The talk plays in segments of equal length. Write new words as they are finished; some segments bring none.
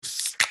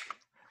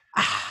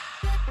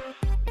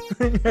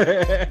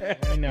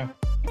I know.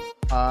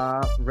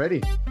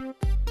 Ready.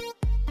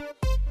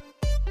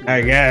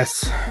 I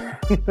guess.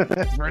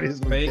 As ready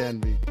as we Wait. can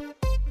be.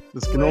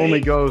 This can only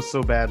go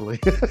so badly.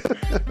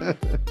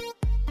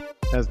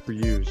 As per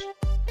usual.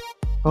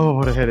 Oh,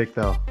 what a headache,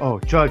 though. Oh,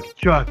 chug.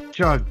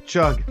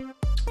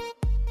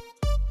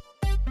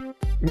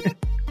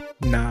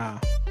 Nah.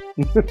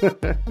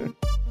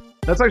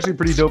 That's actually a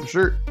pretty dope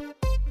shirt.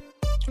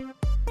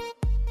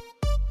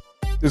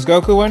 This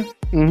Goku one?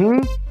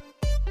 Mm-hmm.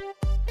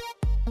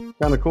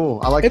 Kind of cool.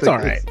 I like It's all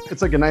right.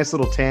 It's like a nice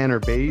little tan or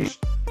beige.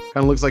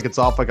 Kind of looks like it's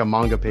off like a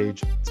manga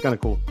page. It's kind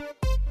of cool.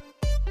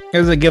 It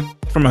was a gift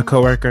from a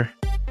coworker.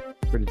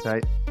 Pretty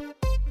tight.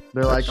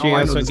 They're like, She oh, I know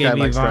also this guy gave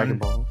likes Yvonne- Dragon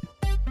Ball.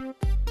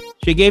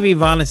 She gave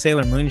Yvonne a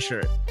Sailor Moon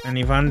shirt, and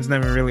Yvonne's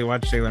never really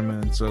watched Sailor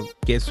Moon, so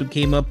guess who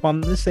came up on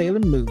the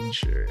Sailor Moon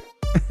shirt?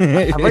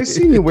 Have I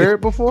seen you wear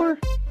it before?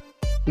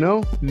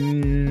 No?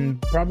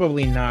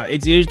 Probably not.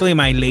 It's usually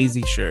my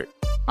lazy shirt.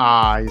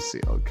 Ah, I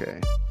see. Okay.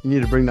 You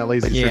need to bring that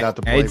lazy shirt Yeah, out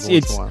to play once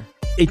in a while.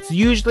 It's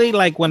usually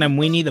like when I'm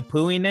Winnie the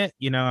Pooh in it,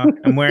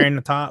 I'm wearing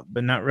a top,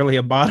 but not really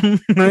a bottom.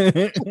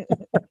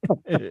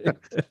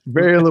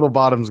 Very little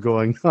bottoms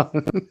going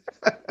on.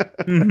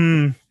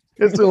 Mhm.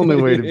 It's the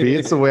only way to be.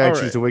 It's the way I All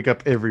choose right. to wake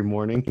up every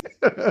morning.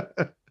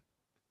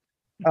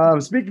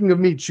 Speaking of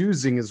me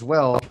choosing as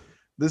well,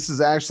 this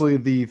is actually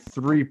the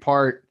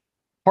part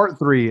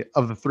 3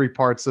 of the 3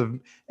 parts of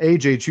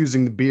AJ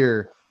choosing the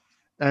beer.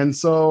 And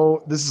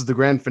so this is the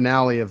grand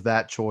finale of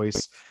that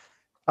choice.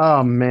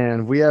 Oh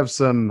man, we have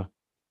some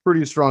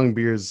pretty strong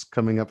beers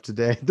coming up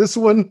today. This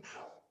one,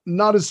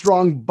 not as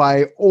strong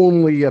by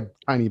only a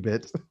tiny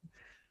bit.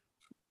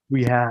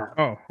 We have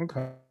Oh,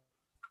 okay.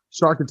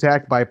 Shark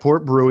Attack by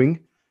Port Brewing,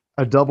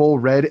 a double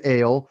red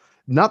ale.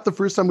 Not the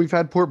first time we've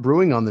had Port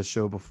Brewing on this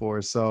show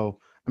before, so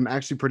I'm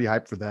actually pretty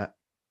hyped for that.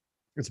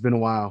 It's been a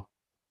while.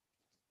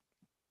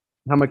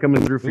 How am I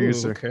coming through for you,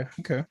 sir?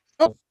 Okay.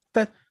 Oh,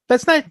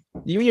 that's not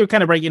you're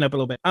kind of breaking up a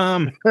little bit.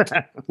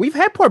 We've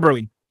had Port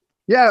Brewing.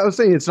 Yeah, I was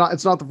saying it's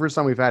not the first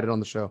time we've had it on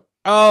the show.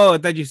 Oh, I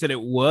thought you said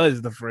it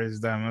was the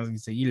first time. I was gonna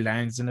say you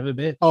lying son of a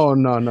bitch. Oh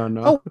no.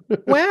 Oh,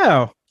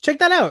 wow. Check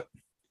that out.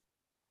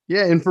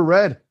 Yeah,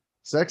 infrared.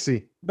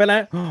 Sexy. But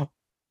I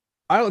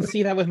don't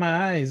see that with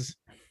my eyes.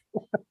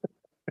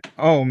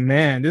 Oh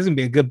man, this is gonna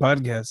be a good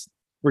podcast.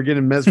 We're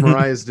getting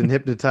mesmerized and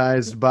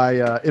hypnotized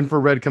by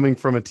infrared coming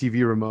from a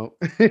TV remote.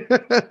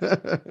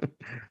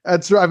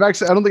 That's right. I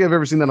don't think I've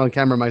ever seen that on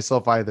camera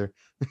myself either.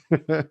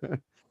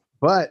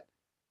 But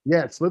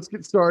yes, let's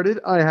get started.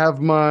 I have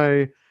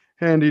my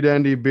handy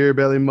dandy beer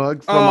belly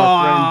mug from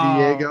our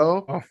friend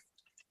Diego. Oh.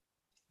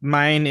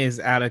 Mine is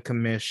out of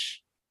commish.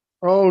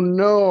 Oh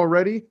no,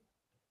 already?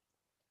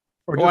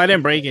 Well, I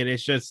didn't break it.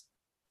 It's just,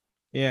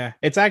 yeah,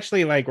 it's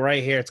actually like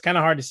right here. It's kind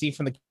of hard to see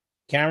from the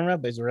camera,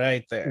 but it's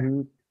right there.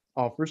 Mhm.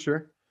 Oh, for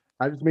sure.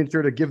 I just made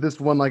sure to give this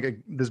one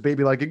this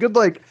baby a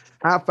good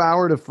half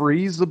hour to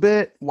freeze a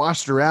bit,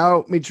 washed her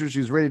out, made sure she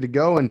was ready to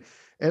go, and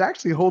it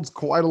actually holds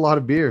quite a lot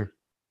of beer.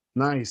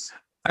 Nice.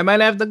 I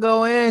might have to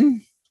go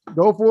in.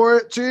 Go for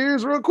it.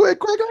 Cheers, real quick.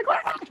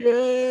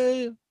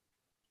 Yeah.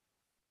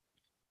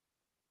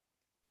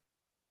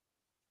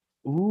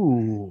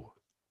 Ooh.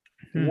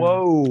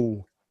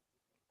 Whoa.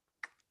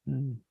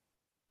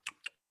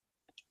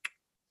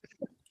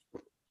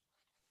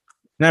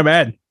 Not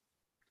bad.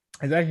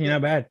 It's actually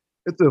not bad.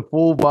 It's a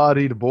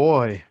full-bodied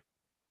boy.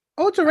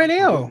 Oh, it's a red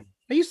ale.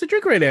 I used to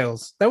drink red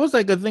ales. That was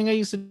like a thing I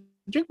used to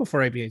drink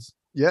before IPAs.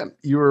 Yeah,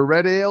 you were a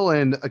red ale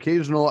and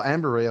occasional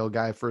amber ale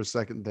guy for a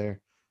second there.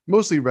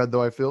 Mostly red,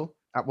 though, I feel,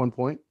 at one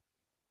point.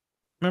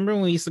 Remember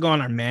when we used to go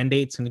on our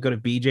mandates and go to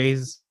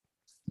BJ's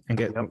and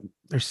get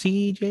their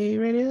CJ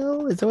red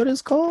ale? Is that what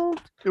it's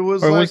called? It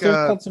was Or like was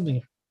there a called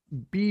something?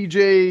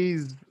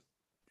 BJ's,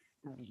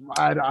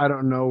 I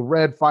don't know,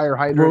 red fire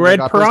hydrant. Red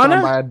that got pissed on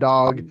Piranha? by a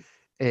dog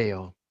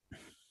ale.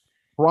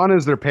 Piranha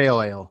is their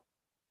pale ale.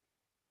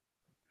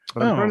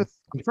 But I'm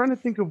trying to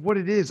think of what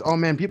it is. Oh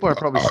man, people are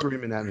probably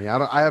screaming at me.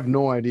 I have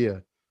no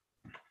idea.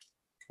 I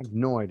have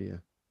no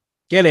idea.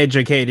 Get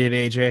educated,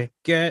 AJ.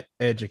 Get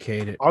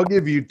educated. I'll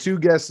give you 2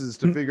 guesses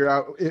to figure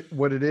out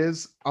what it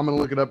is. I'm gonna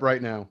look it up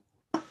right now.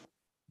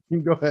 You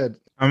go ahead.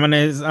 I'm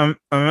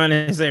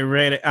gonna say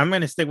red. I'm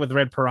gonna stick with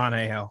red Piranha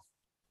ale.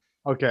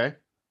 Okay.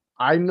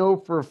 I know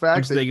for a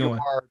fact that you sticking with-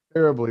 are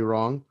terribly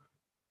wrong.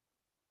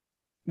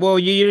 Well,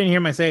 you didn't hear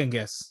my second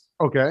guess.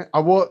 Okay. I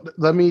will.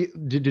 Let me.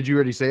 Did you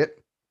already say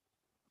it?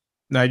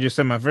 No, I just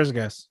said my first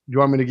guess. Do you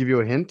want me to give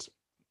you a hint?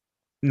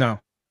 No,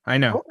 I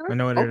know. Okay, I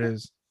know what it okay.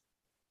 is.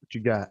 What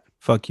you got?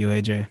 Fuck you,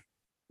 AJ.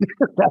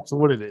 That's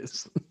what it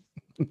is.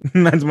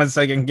 That's my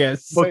second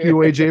guess. Fuck you,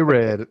 AJ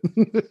Red.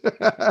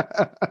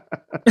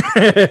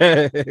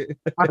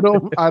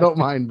 I don't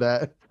mind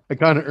that. I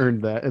kind of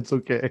earned that. It's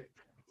okay.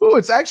 Oh,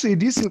 it's actually a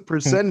decent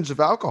percentage of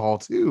alcohol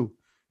too.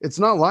 It's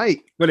not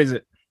light. What is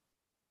it?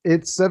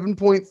 It's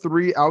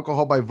 7.3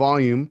 alcohol by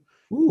volume,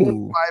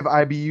 Ooh.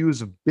 5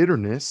 IBUs of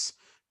bitterness.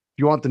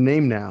 You want the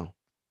name now?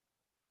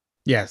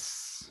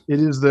 Yes. It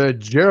is the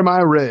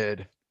Jeremiah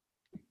Red.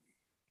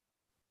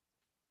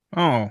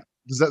 Oh,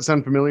 Does that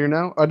sound familiar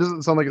now? It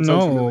doesn't sound like it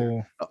sounds familiar.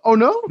 No, Oh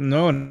no,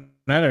 no,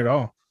 not at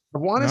all. I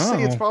want to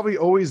say it's No, probably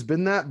always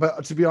been that,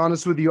 but to be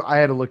honest with you, I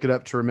had to look it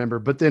up to remember.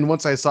 But then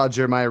once I saw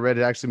Jeremiah Red,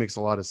 it actually makes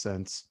a lot of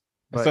sense.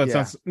 so But it yeah,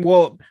 sounds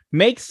well.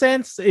 Makes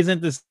sense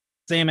isn't the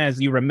same as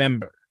you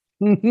remember.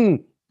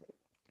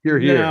 you're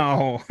here.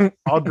 No.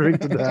 I'll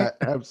drink to that.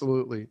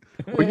 Absolutely.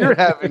 What you're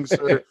having,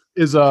 sir,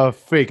 is a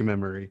fake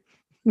memory.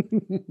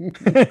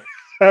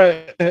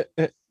 Actually,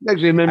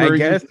 a I memory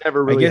guess. you've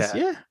never I really guess.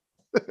 had.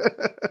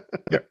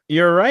 Yeah.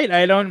 You're right.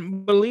 I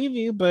don't believe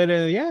you, but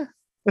yeah,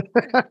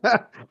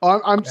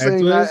 I'm that's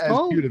saying what that it's as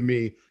called. you to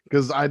me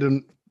because I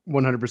didn't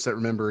 100%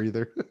 remember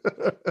either.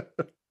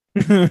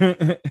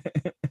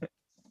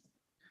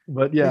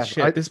 But yeah,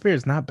 Shit, this beer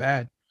is not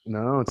bad.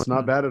 no, it's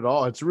not bad at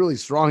all. It's really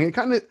strong.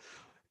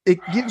 It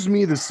gives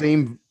me the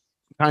same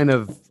kind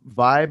of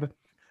vibe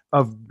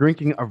of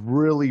drinking a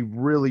really,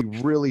 really,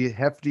 really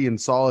hefty and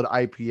solid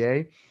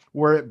IPA,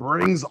 where it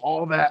brings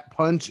all that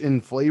punch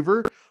and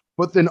flavor,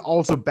 but then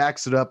also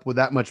backs it up with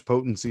that much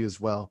potency as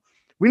well.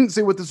 We didn't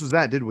say what this was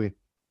at, did we?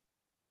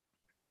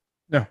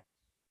 No,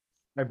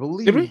 I did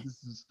believe we?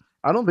 this is.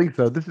 I don't think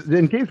so. This is,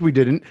 in case we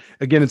didn't.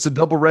 Again, it's a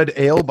double red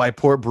ale by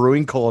Port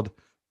Brewing called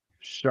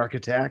Shark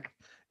Attack,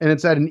 and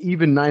it's at an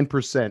even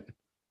 9%.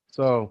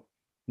 So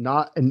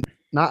not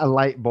a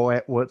light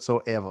boy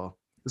whatsoever.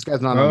 This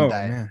guy's not on the Oh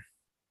diet. man.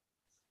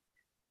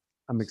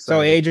 I'm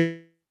So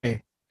excited.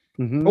 AJ,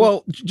 Mhm.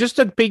 well, just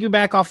to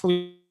piggyback off of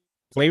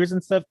flavors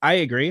and stuff, I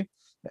agree.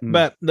 Mm.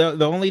 But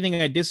the only thing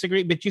I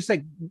disagree, but you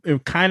said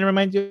it kind of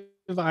reminds you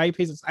of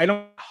IPAs. I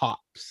don't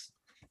hops.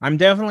 I'm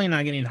definitely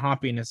not getting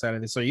hoppiness out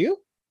of this. Are you?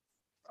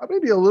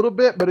 Maybe a little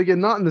bit, but again,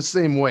 not in the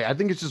same way. I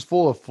think it's just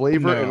full of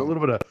flavor and a No.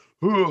 little bit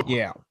of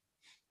Yeah.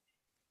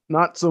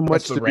 not so much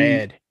That's the to be.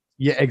 red.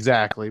 Yeah,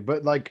 exactly.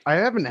 But like I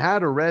haven't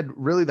had a red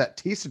really that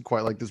tasted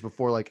quite like this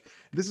before. Like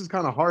this is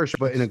kind of harsh,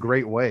 but in a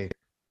great way.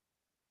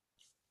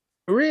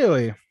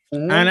 Really?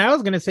 Mhm. And I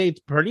was gonna say it's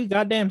pretty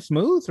goddamn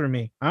smooth for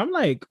me. I'm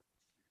like,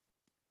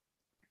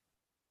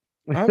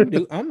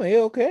 I'm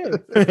okay.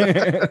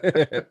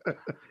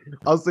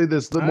 I'll say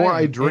this: the more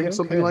I am drink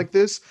something A-okay. like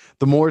this,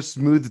 the more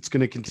smooth it's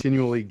going to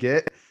continually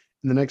get.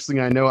 And the next thing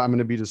I know, I'm going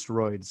to be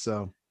destroyed.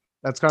 So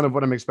that's kind of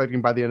what I'm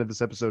expecting by the end of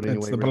this episode. That's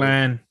Anyway, the really.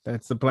 plan.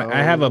 That's the plan.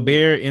 I have a Oh,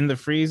 beer in the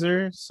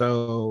freezer,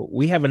 so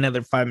we have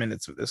another 5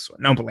 minutes of this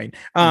one. No Blaine.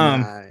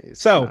 nice,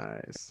 So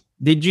nice.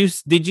 did you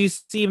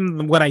see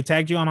what I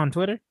tagged you on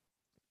Twitter?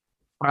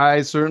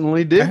 I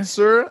certainly did, Huh?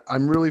 sir.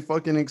 I'm really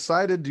fucking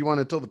excited. Do you want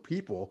to tell the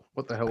people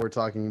what the hell we're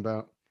talking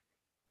about?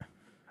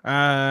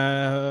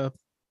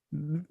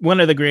 One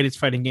of the greatest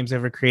fighting games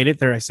ever created.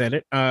 There, I said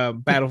it.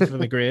 Battle for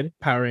the Grid,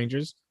 Power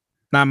Rangers,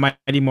 not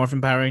Mighty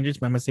Morphin Power Rangers,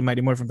 but I must say Mighty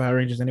Morphin Power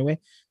Rangers anyway.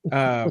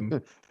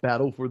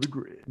 Battle for the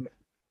Grid.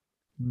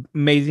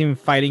 Amazing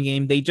fighting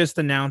game. They just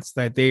announced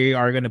that they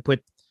are going to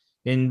put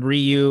in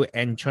Ryu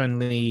and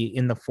Chun-Li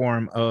in the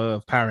form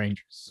of Power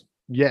Rangers.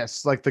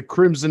 Yes, like the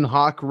Crimson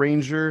Hawk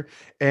Ranger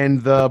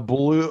and the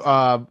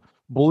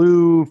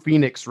blue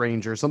Phoenix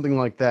Ranger, something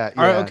like that.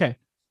 Yeah. Okay.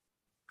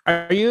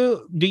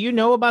 Do you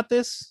know about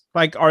this?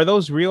 Like, are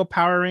those real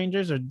Power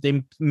Rangers or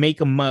they make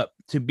them up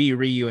to be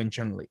Ryu and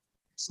Chun-Li?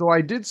 So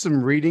I did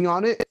some reading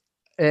on it,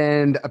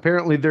 and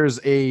apparently there's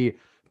a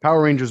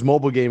Power Rangers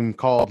mobile game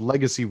called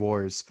Legacy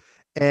Wars.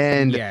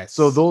 And Yes.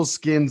 so those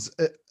skins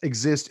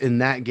exist in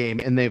that game,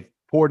 and they've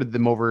ported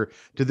them over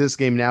to this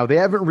game now. They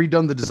haven't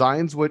redone the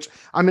designs, which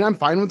I mean I'm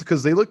fine with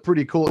because they look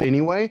pretty cool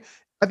anyway.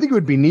 I think it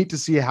would be neat to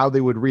see how they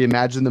would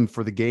reimagine them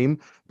for the game,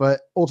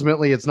 but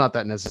ultimately it's not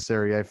that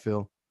necessary, I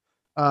feel.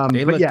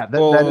 They But look, yeah,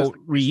 that is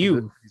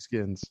Ryu.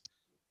 skins.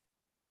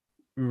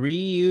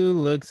 Ryu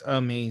looks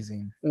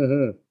amazing.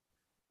 Mm-hmm.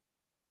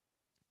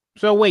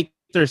 So wait,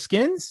 they're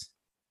skins?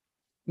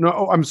 No,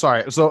 oh, I'm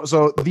sorry.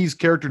 So these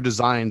character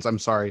designs, I'm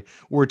sorry,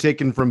 were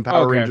taken from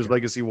Power Okay, Rangers okay.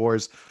 Legacy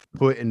Wars,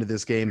 put into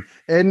this game.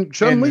 And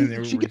Chun-Li,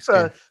 then they she were gets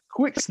a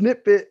quick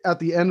snippet at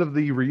the end of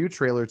the Ryu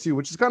trailer too,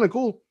 which is kind of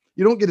cool.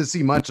 You don't get to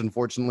see much,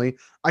 unfortunately.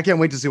 I can't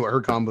wait to see what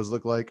her combos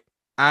look like.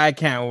 I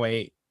can't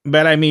wait.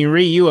 But I mean,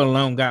 Ryu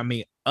alone got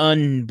me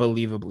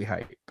unbelievably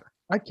hyped.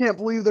 I can't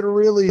believe they're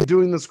really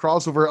doing this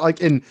crossover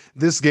like in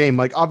this game.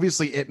 Like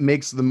obviously it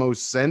makes the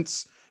most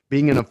sense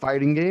being in a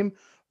fighting game,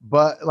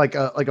 but like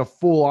a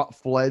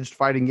full-fledged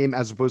fighting game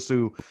as opposed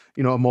to,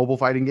 you know, a mobile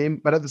fighting game.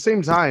 But at the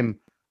same time,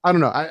 I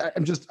don't know.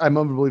 I'm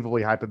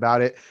unbelievably hype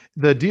about it.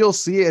 The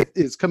DLC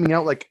is coming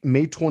out like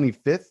May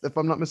 25th, if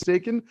I'm not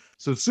mistaken.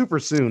 So super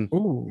soon.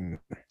 Ooh,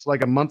 It's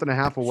like a month and a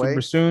half away.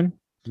 super soon.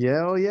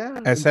 Yeah, yeah.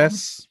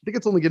 SS. I think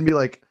it's only gonna be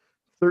like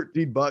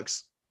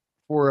 $13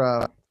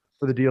 for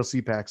the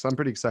DLC pack. So I'm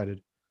pretty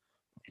excited.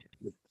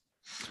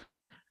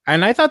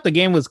 And I thought the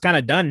game was kind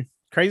of done.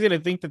 Crazy to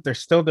think that they're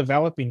still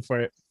developing for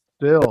it.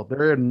 Still,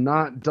 they're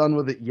not done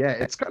with it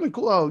yet. It's kind of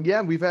cool. Oh,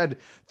 yeah, we've had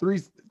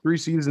three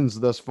seasons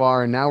thus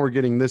far, and now we're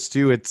getting this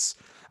too. It's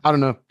I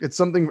don't know. It's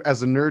something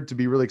as a nerd to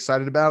be really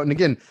excited about. And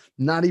again,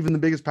 not even the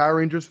biggest Power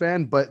Rangers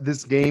fan, but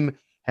this game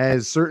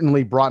has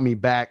certainly brought me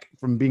back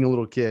from being a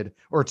little kid,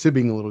 or to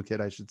being a little kid,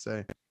 I should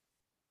say.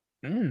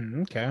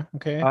 Okay.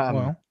 Um,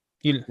 Well,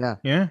 yeah.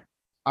 yeah.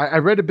 I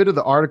read a bit of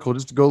the article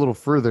just to go a little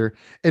further,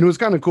 and it was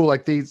kind of cool.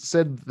 Like they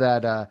said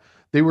that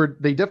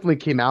they definitely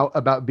came out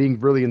about being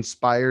really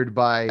inspired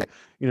by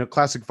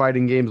classic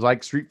fighting games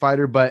like Street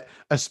Fighter, but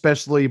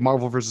especially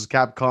Marvel versus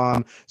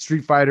Capcom,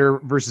 Street Fighter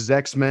versus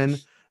X-Men,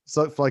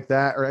 stuff like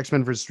that, or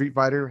X-Men versus Street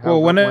Fighter,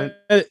 Well, however one it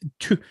of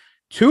went.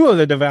 two of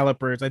the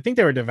developers, I think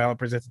they were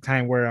developers at the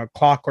time, were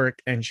Clockwork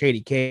and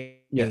Shady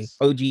K, Yes.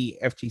 OG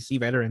FGC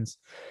veterans.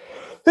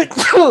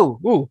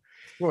 Ooh.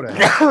 What the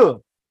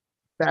hell?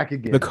 Back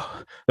again.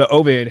 The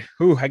Ovid.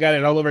 Ooh, I got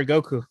it all over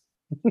Goku.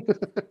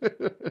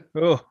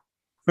 Oh.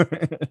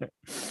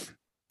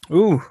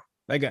 Ooh,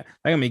 that got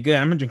me good.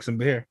 I'm gonna drink some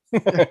beer.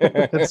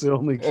 That's the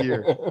only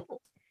cure.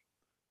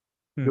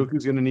 Hmm.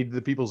 Goku's gonna need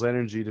the people's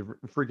energy to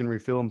freaking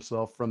refill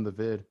himself from the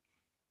vid.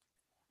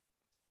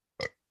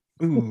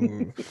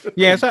 Ooh.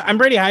 Yeah, so I'm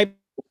pretty hyped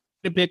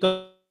to pick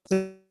up.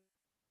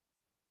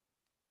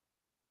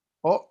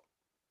 Oh,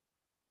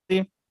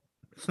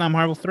 It's not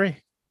Marvel 3.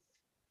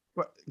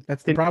 what?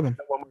 That's the problem.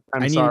 One more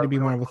time, I needed sorry, to be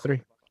Marvel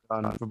 3.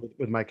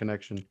 with my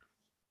connection.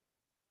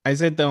 I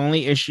said the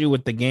only issue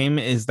with the game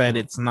is that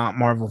it's not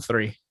Marvel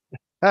 3.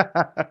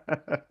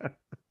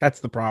 That's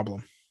the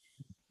problem.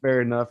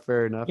 Fair enough.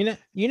 Fair enough.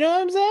 You know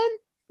what I'm saying?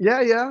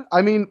 Yeah.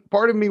 I mean,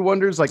 part of me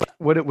wonders like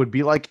what it would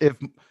be like if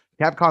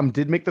Capcom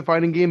did make the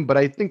fighting game, but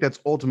I think that's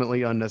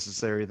ultimately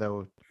unnecessary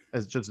though,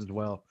 as just as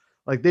well.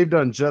 Like they've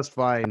done just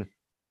fine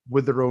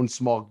with their own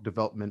small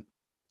development.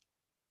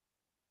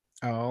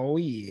 Oh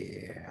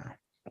yeah.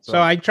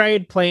 So I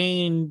tried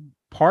playing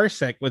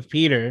Parsec with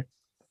Peter.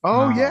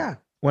 Oh yeah.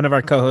 One of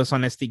our co-hosts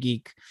on SD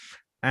Geek,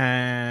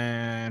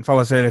 and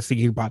follow us at SD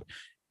Geek Pod.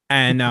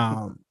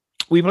 And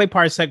we played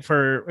Parsec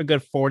for a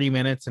good 40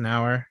 minutes, an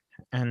hour,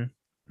 and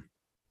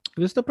it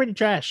was still pretty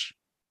trash.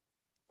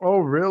 Oh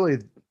really?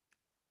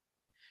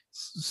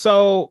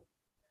 So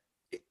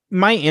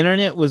my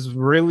internet was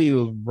really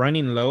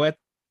running low at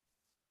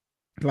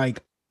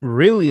like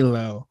really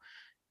low,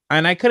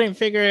 and I couldn't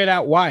figure it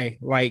out why.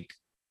 Like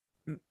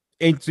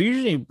it's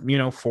usually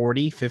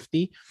 40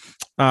 50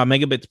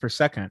 megabits per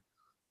second.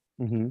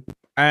 Mm-hmm.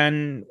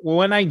 And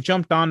when I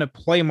jumped on to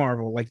play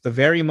Marvel, like the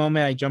very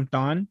moment I jumped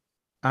on,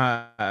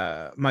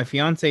 my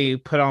fiance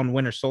put on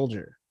Winter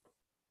Soldier.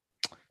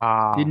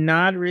 Did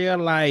not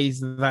realize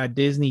that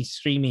Disney's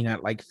streaming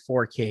at like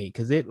 4K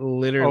because it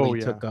literally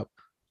took up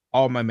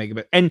all my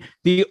megabit. And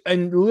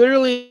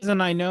literally the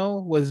reason I know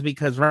was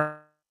because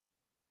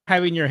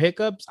having your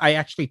hiccups, I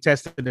actually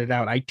tested it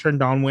out. I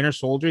turned on Winter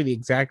Soldier, the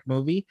exact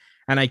movie,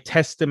 and I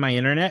tested my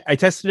internet. I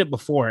tested it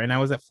before and I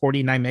was at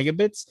 49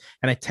 megabits,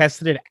 and I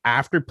tested it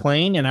after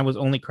playing and I was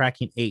only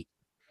cracking 8.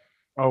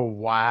 Oh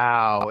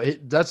wow.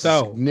 That's a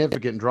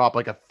significant drop,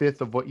 like a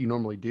fifth of what you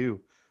normally do.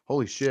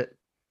 Holy shit.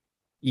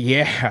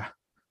 Yeah.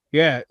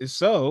 Yeah.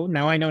 So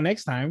now I know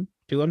next time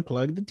to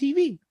unplug the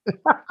TV.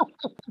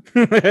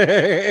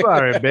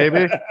 Sorry,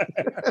 baby.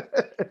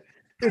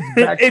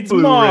 It's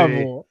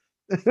Marvel.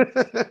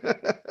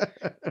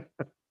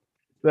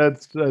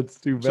 That's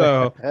too bad.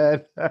 So,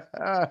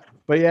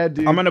 but yeah,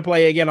 dude, I'm gonna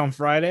play again on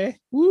Friday.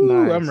 Woo,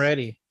 nice. I'm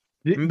ready.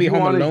 I'm gonna be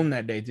home alone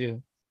that day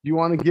too. You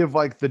want to give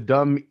like the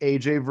dumb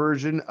AJ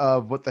version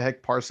of what the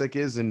heck Parsec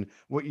is and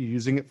what you're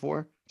using it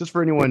for? Just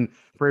for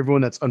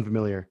everyone that's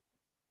unfamiliar.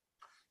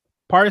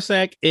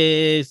 Parsec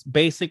is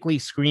basically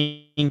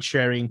screen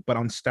sharing, but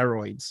on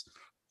steroids.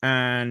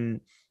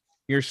 And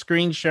you're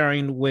screen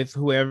sharing with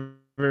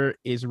whoever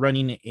is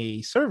running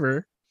a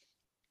server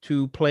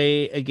to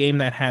play a game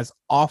that has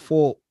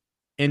awful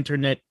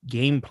internet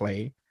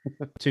gameplay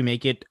to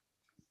make it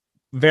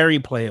very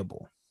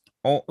playable.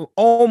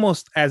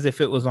 Almost as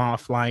if it was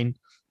offline,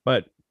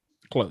 but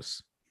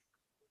close.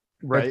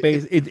 Right.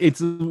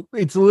 It's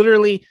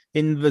literally,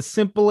 in the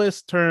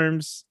simplest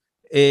terms,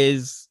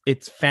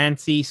 it's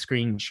fancy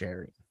screen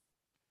sharing,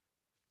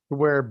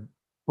 where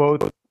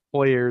both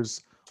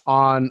players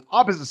on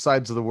opposite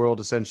sides of the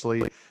world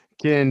essentially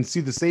can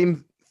see the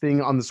same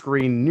thing on the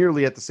screen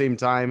nearly at the same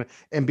time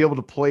and be able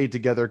to play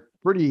together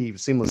pretty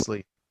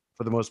seamlessly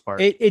for the most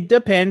part. It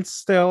depends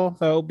still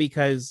though,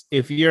 because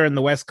if you're in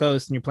the West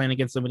Coast and you're playing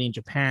against somebody in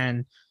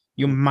Japan,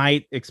 you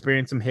might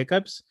experience some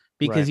hiccups.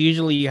 Because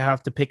usually you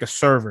have to pick a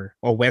server,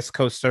 a West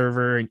Coast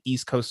server, an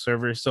East Coast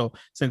server. So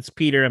since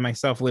Peter and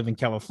myself live in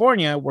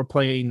California, we're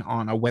playing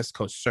on a West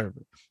Coast server.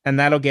 And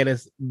that'll get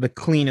us the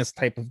cleanest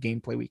type of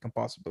gameplay we can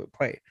possibly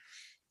play.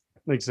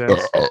 Makes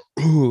sense.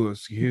 Ooh,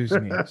 excuse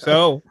me.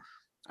 So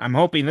I'm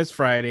hoping this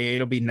Friday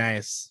it'll be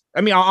nice. I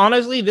mean,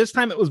 honestly, this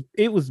time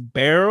it was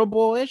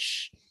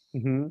bearable-ish.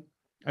 Mm-hmm.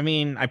 I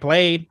mean, I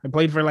played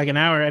for like an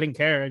hour. I didn't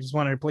care. I just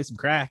wanted to play some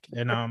crack.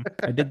 And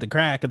I did the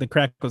crack, and the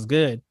crack was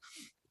good.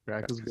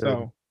 Crack is good.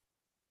 So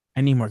I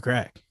need more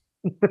crack.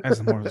 That's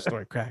the moral of the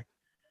story. Crack.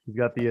 You've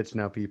got the itch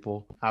now,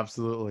 people.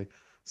 Absolutely.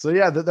 So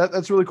yeah,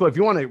 that's really cool. If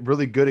you want a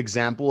really good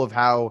example of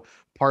how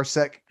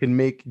Parsec can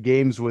make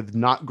games with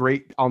not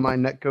great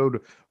online netcode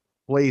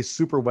play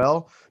super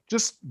well,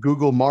 just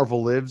Google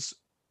Marvel Lives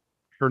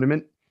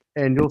tournament,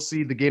 and you'll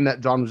see the game that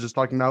John was just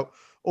talking about,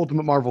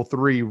 Ultimate Marvel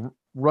 3,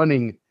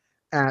 running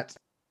at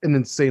an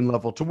insane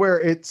level to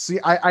where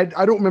I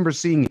don't remember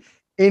seeing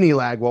any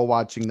lag while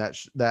watching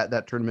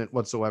that tournament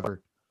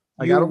whatsoever.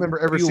 Like I don't remember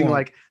ever seeing won't.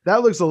 like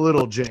that looks a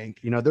little jank.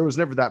 There was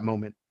never that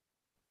moment.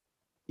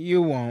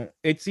 You won't.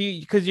 It's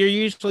because you're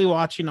usually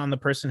watching on the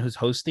person who's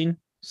hosting.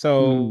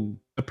 So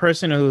the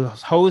person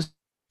who's host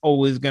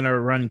always gonna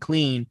run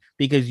clean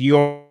because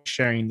you're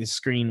sharing the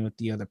screen with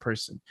the other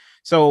person.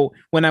 So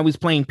when I was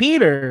playing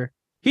Peter,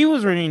 he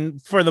was running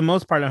for the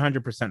most part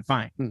 100%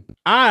 fine.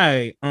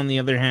 I, on the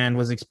other hand,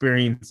 was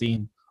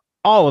experiencing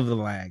all of the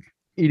lag,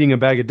 eating a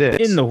bag of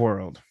dicks in the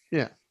world.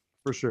 Yeah,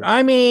 for sure.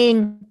 I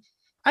mean,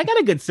 I got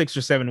a good 6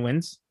 or 7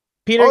 wins.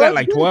 Peter got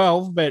like good.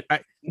 12, but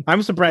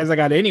I'm surprised I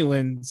got any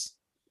wins.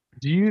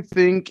 Do you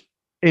think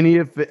any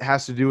of it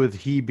has to do with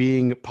he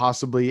being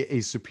possibly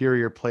a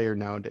superior player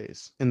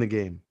nowadays in the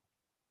game?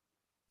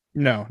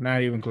 No,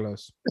 not even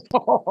close.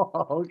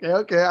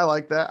 Okay. I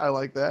like that.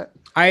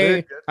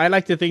 I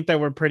like to think that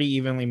we're pretty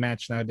evenly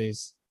matched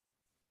nowadays.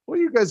 Well,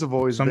 you guys have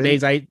always some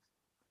days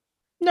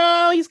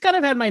No, he's kind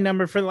of had my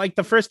number for like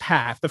the first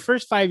half. The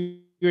first 5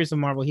 years of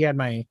Marvel, he had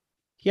my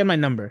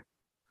number.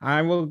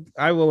 I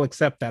will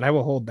accept that. I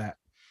will hold that.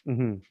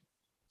 Mm-hmm.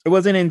 It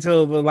wasn't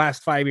until the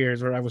last 5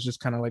 years where I was just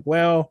kind of like,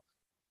 well,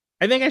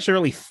 I think I should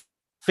really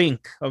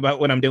think about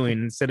what I'm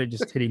doing instead of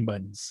just hitting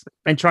buttons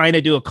and trying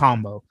to do a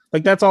combo.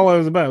 Like that's all I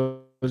was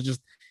about. It was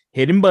just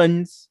hitting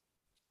buttons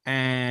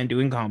and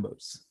doing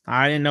combos.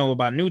 I didn't know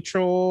about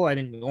neutral. I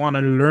didn't want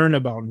to learn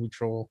about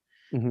neutral.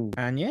 Mm-hmm.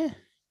 And yeah.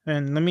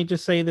 And let me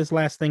just say this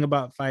last thing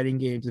about fighting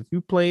games. If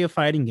you play a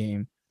fighting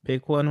game,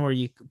 pick one where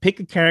you pick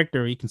a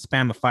character where you can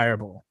spam a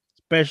fireball,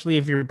 especially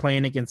if you're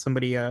playing against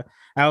somebody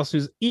else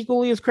who's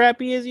equally as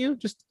crappy as you.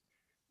 Just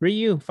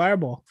Ryu,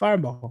 fireball,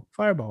 fireball,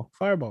 fireball,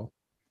 fireball,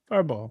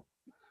 fireball,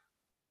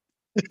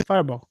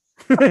 fireball.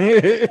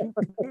 Abuse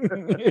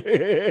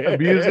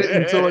it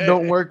until it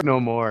don't work no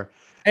more.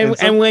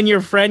 And when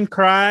your friend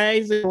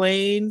cries and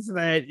explains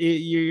that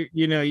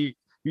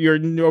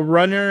you're a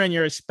runner and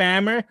you're a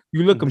spammer,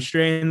 you look them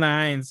straight in the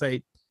eye and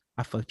say,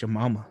 "I fucked your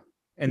mama,"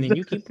 and then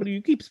you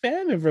keep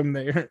spamming from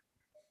there.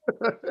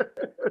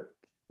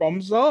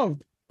 Problem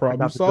solved.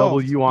 Problem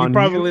solved. You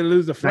probably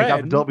lose a friend. I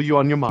got the W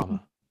on your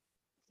mama.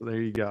 So there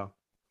you go.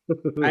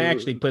 I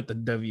actually put the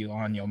W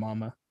on your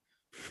mama.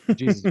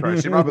 Jesus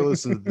Christ, she probably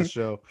listens to this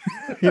show.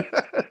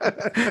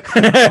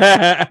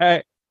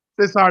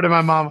 This hard to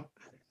my mama.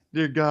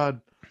 Dear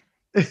God.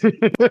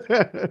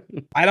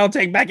 I don't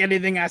take back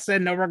anything I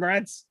said. No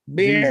regrets.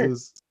 Beer.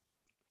 Jesus.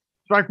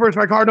 Strike first,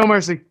 strike hard, no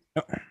mercy.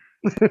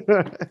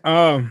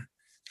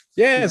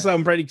 Yeah, so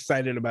I'm pretty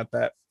excited about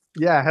that.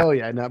 Yeah, hell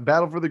yeah. Now,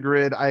 Battle for the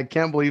Grid. I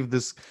can't believe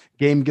this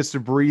game gets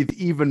to breathe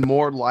even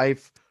more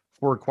life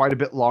for quite a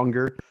bit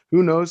longer.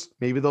 Who knows?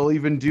 Maybe they'll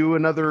even do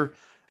another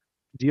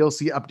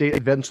DLC update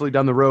eventually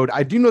down the road.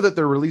 I do know that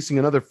they're releasing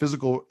another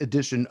physical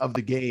edition of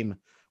the game,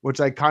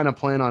 which I kind of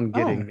plan on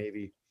getting,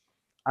 maybe.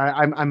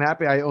 I'm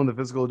happy I own the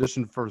physical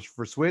edition for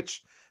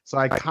Switch, so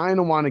I kind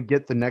of want to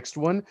get the next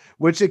one,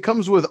 which it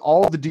comes with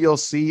all the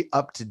DLC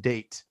up to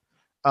date,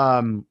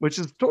 which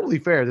is totally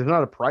fair. There's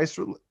not a price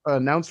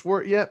announced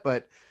for it yet,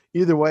 but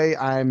either way,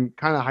 I'm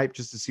kind of hyped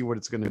just to see what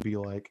it's going to be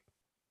like.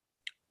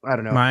 I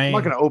don't know. I'm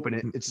not going to open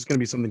it. It's just going to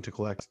be something to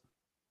collect.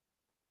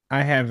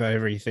 I have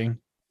everything.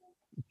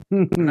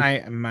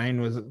 Mine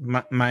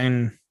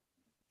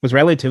was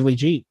relatively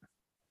cheap.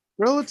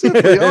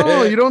 Relatively?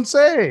 Oh, you don't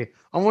say.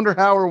 I wonder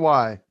how or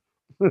why.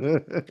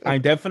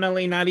 I'm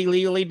definitely not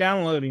illegally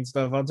downloading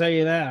stuff. I'll tell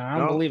you that. I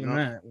don't believe in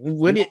that.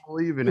 What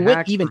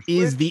even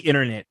is the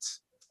internet?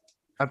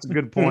 That's a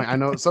good point. I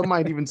know some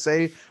might even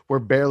say we're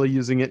barely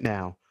using it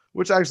now,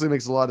 which actually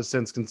makes a lot of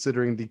sense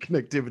considering the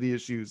connectivity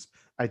issues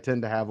I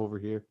tend to have over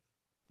here.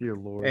 Dear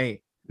Lord.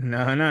 Hey,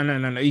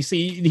 no. You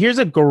see, here's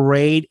a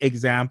great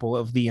example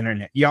of the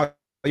internet. Y'all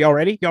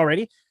ready?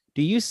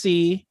 Do you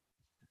see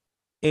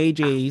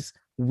AJ's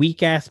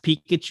weak ass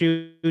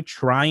Pikachu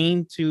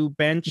trying to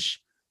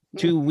bench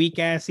 2 weak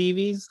ass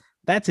Eevees?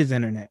 That's his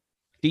internet.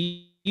 Do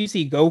you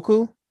see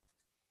Goku,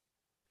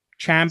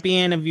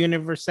 champion of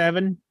Universe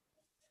 7?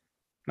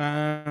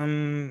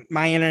 My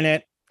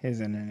internet,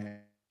 his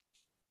internet.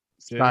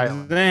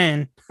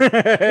 Then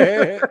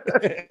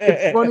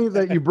it's funny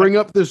that you bring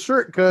up this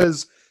shirt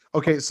because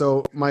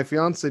so my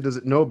fiance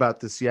doesn't know about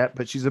this yet,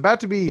 but she's about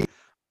to be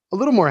a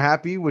little more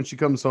happy when she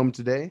comes home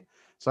today.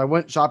 So I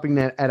went shopping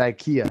at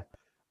IKEA.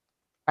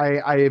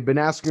 I have been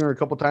asking her a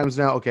couple times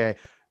now,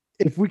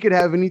 if we could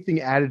have anything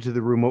added to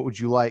the room, what would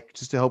you like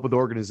just to help with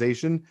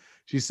organization?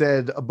 She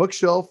said a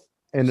bookshelf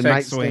and a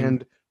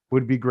nightstand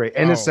would be great.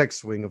 And a sex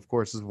swing, of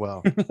course, as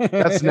well.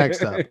 That's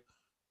next up.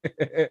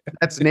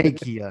 That's an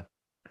IKEA,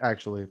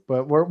 actually.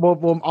 But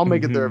I'll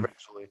make it there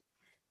eventually.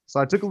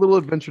 So I took a little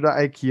adventure to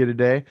IKEA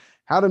today.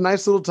 Had a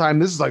nice little time.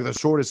 This is like the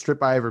shortest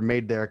trip I ever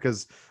made there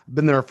because I've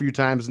been there a few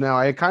times now.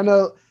 I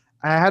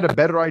had a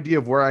better idea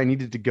of where I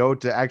needed to go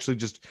to actually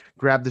just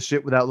grab the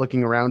shit without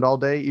looking around all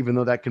day, even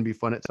though that can be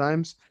fun at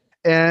times.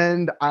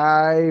 And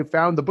I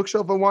found the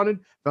bookshelf I wanted,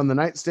 found the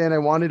nightstand I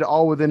wanted,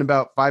 all within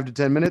about 5 to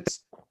 10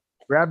 minutes.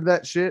 Grabbed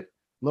that shit,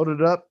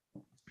 loaded it up,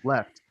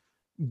 left.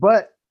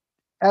 But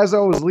as I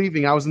was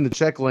leaving, I was in the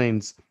check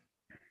lanes,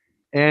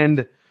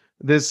 and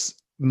this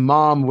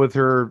mom with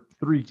her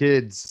 3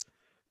 kids.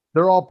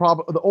 They're all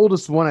probably, the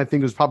oldest one I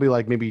think was probably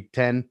like maybe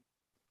 10,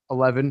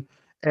 11,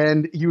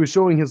 and he was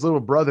showing his little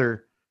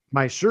brother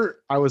my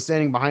shirt. I was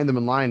standing behind them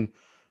in line,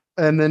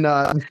 and then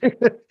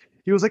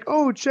he was like,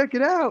 "Oh, check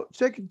it out!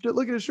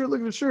 Look at his shirt!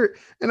 Look at his shirt!"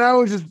 And I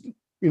was just,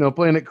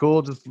 playing it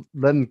cool, just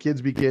letting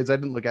kids be kids. I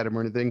didn't look at him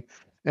or anything.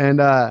 And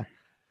the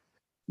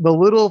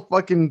little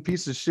fucking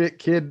piece of shit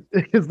kid,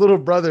 his little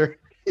brother.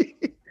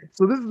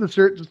 So this is the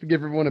shirt, just to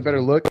give everyone a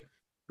better look.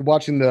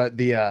 Watching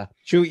the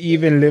Chew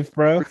even lift,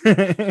 bro.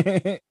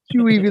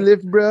 Chew even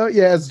lift, bro.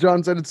 Yeah, as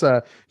John said, it's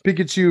a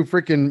Pikachu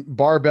freaking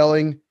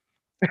barbelling.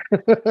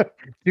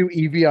 2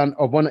 Eevee on,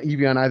 or 1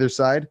 Eevee on either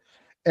side.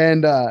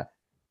 And the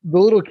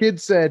little kid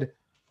said,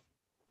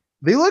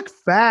 "They look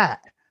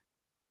fat."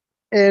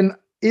 And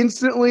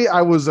instantly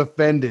I was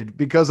offended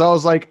because I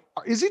was like,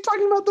 is he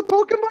talking about the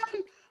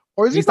Pokemon?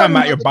 Or is he talking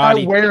about your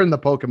body wearing the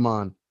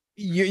Pokemon?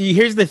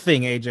 Here's the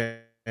thing, AJ.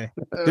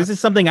 This is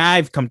something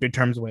I've come to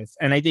terms with,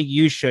 and I think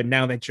you should,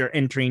 now that you're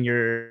entering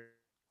your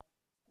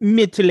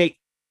mid to late,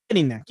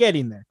 getting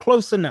there,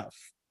 close enough.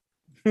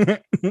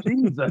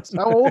 Jesus,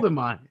 how old am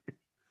I?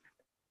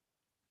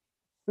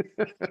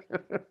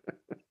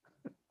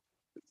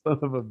 Son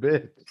of a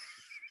bitch.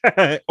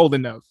 Old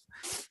enough.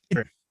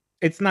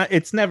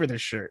 It's never the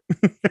shirt.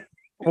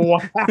 Wow.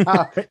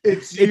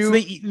 It's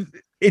you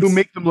who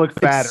make them look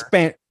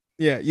fatter.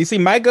 Yeah, you see,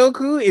 my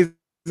Goku is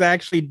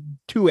actually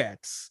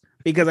 2x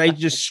because I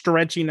just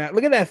stretching out.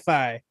 Look at that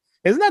thigh.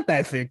 It's not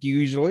that thick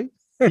usually.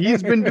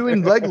 He's been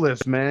doing leg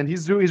lifts, man.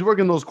 He's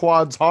working those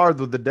quads hard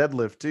with the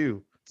deadlift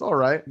too. It's all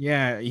right.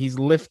 Yeah, he's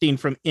lifting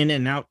from in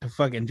and out to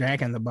fucking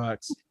Jack in the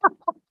Box.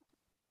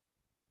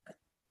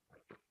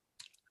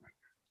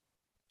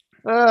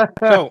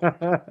 So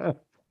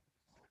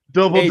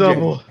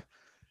double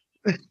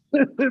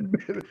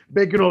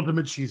bacon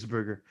ultimate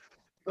cheeseburger,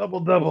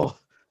 double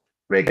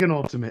bacon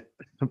ultimate.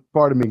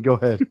 Pardon me, go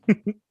ahead.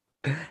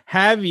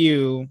 Have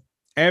you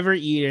ever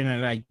eaten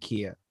at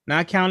IKEA,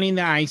 not counting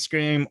the ice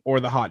cream or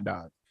the hot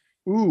dog?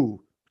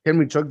 Ooh, can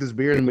we chug this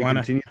beer and we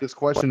continue this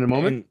question in a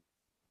moment?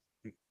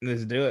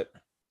 Let's do it.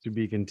 To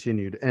be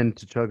continued and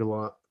to chug a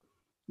lot.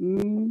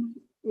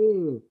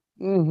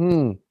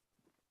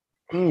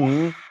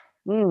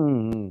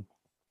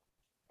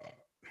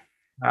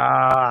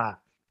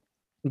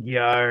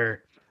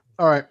 Yar.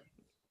 All right.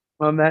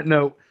 On that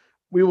note,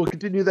 we will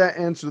continue that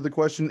answer to the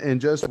question in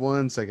just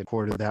 1 second.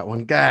 Recorded that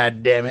one.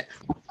 God damn it.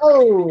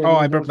 Oh,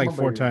 I burped like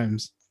 4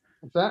 times.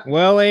 What's that?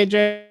 Well,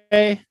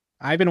 AJ,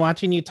 I've been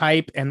watching you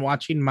type and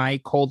watching my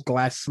cold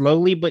glass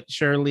slowly but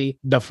surely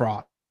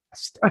defrost.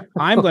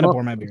 I'm going to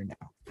pour my beer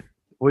now.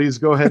 Please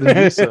go ahead and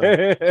do so.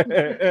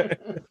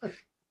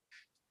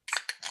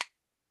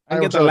 I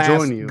get the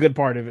last good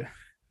part of it.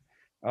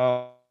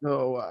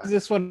 Is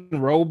this one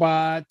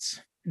Robot?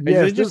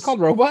 Yes, is it just called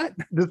Robot?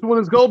 This one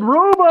is called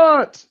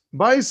Robot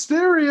by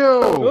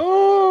Stereo.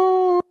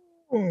 Oh.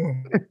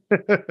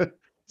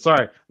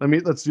 Sorry,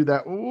 let's do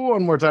that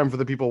one more time for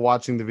the people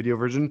watching the video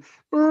version.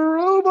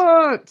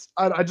 Robot.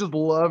 I just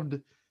loved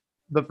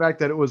the fact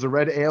that it was a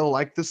red ale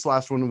like this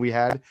last one we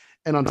had,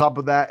 and on top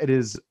of that, it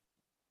is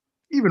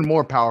even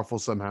more powerful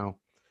somehow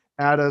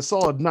at a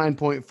solid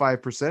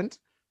 9.5%.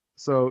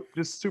 So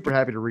just super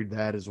happy to read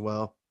that as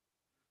well.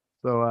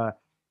 So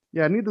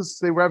yeah, needless to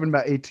say, we're having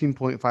about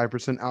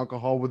 18.5%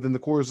 alcohol within the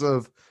course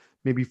of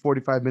maybe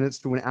 45 minutes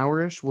to an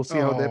hour-ish. We'll see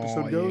how the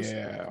episode goes.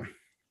 Yeah.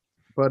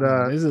 But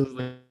this is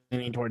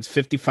leaning towards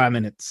 55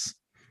 minutes.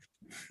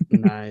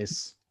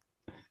 Nice.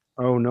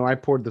 Oh no, I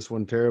poured this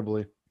one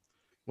terribly.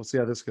 We'll see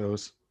how this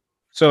goes.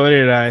 So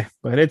did I,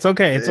 but it's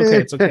okay.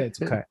 It's okay.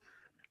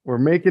 We're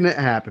making it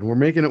happen. We're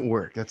making it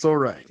work. That's all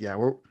right. Yeah,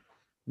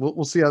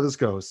 we'll see how this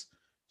goes.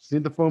 Just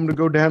need the foam to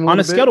go down on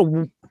a scale of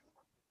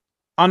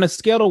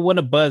 1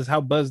 to buzz. How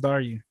buzzed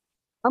are you?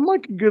 I'm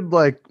like a good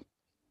 2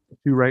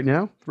 right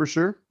now for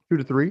sure. 2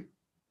 to 3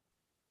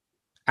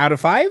 out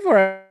of 5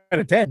 or out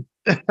of 10.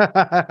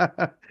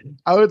 I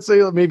would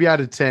say maybe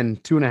out of 10,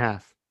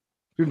 2.5,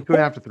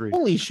 2.5 to 3.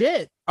 Holy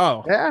shit!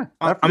 Oh yeah,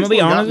 I'm gonna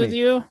be honest with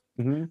you.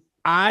 Mm-hmm.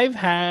 I've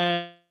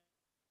had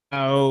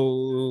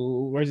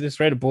where's this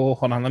Red Bull?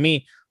 Hold on, let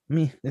me.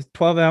 There's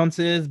 12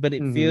 ounces, but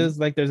it feels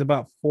like there's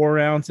about 4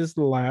 ounces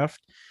left.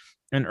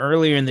 And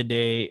earlier in the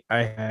day,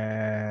 I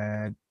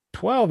had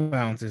 12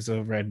 ounces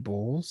of Red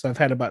Bull. So I've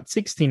had about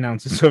 16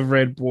 ounces of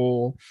Red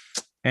Bull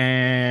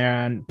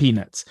and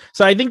peanuts.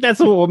 So I think that's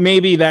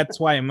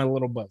why I'm a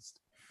little buzzed,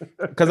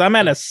 because I'm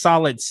at a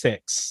solid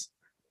 6.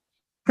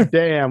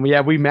 Damn.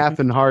 Yeah, we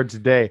mathing hard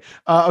today.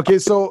 Okay,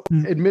 so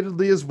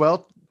admittedly as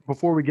well,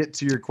 before we get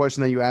to your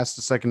question that you asked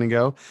a second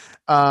ago,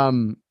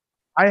 I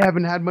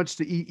haven't had much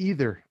to eat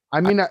either. I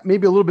mean,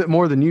 maybe a little bit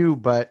more than you,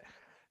 but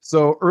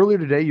so earlier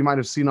today, you might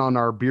have seen on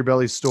our Beer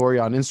Belly story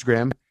on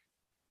Instagram.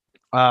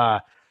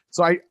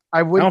 So I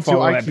went to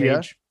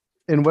IKEA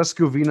in West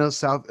Covina,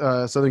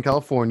 Southern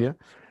California,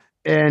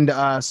 and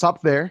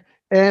stopped there.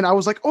 And I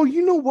was like, oh,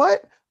 you know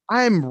what?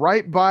 I'm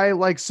right by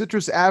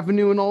Citrus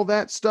Avenue and all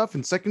that stuff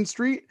in 2nd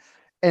Street.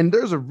 And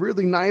there's a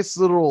really nice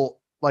little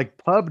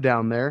pub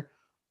down there.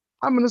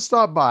 I'm gonna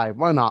stop by.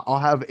 Why not? I'll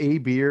have a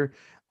beer.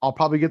 I'll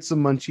probably get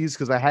some munchies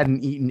because I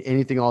hadn't eaten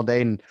anything all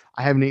day and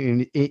I haven't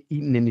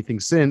eaten anything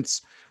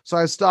since. So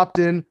I stopped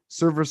in.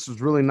 Service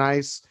was really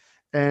nice,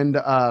 and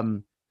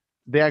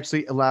they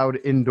actually allowed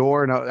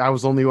indoor, and I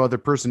was the only other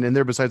person in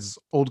there besides this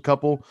older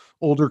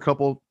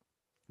couple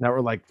that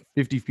were like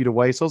 50 feet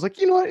away. So I was like,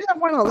 you know what? Yeah,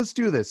 why not? Let's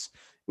do this.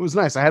 It was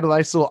nice. I had a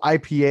nice little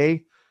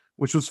IPA,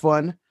 which was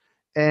fun,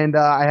 and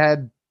I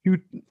had 2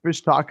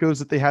 fish tacos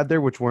that they had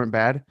there, which weren't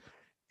bad.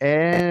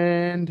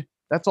 And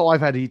that's all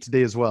I've had to eat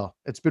today as well.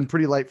 It's been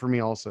pretty light for me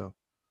also.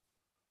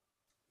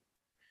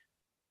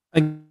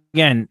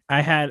 Again,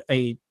 I had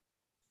a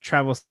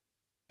travel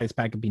size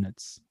pack of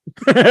peanuts.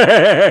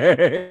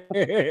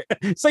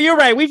 So you're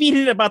right. We've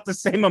eaten about the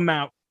same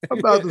amount.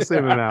 About the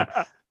same amount.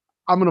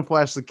 I'm gonna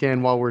flash the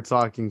can while we're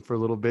talking for a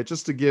little bit,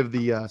 just to give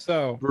the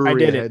so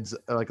brewery heads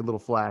like a little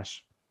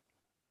flash.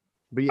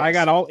 But yes. I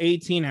got all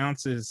 18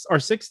 ounces or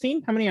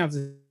 16. How many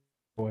ounces?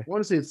 Boy, I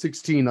want to say it's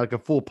 16, like a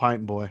full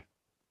pint, boy.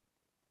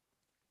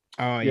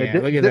 Oh yeah,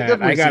 look at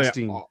that. I got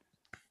 16.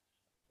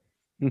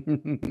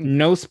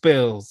 No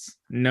spills.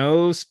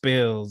 No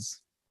spills.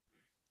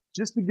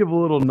 Just to give a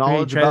little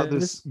knowledge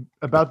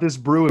about this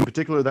brew in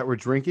particular that we're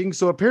drinking.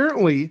 So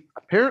apparently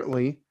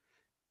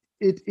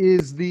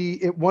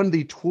it won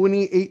the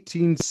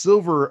 2018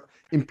 Silver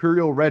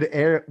Imperial Red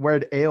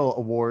Ale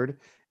Award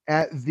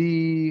at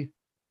the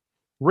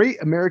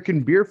Great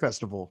American Beer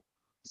Festival.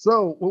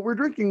 So what we're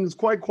drinking is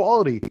quite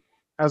quality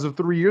as of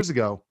 3 years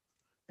ago.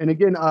 And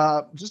again,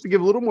 just to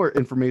give a little more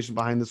information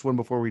behind this one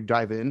before we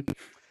dive in,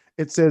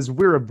 it says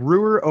we're a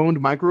brewer-owned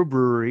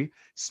microbrewery,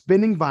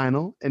 spinning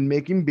vinyl and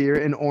making beer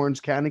in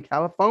Orange County,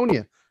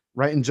 California,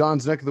 right in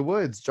John's neck of the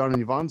woods. John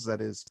and Yvonne's,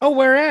 that is. Oh,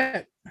 where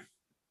at?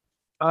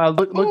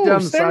 Look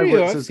down the side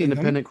where it says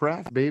independent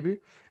craft, baby.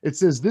 It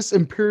says this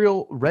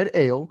Imperial Red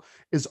Ale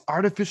is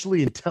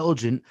artificially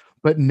intelligent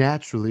but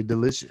naturally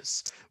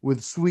delicious,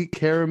 with sweet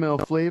caramel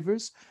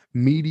flavors,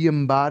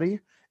 medium body,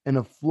 and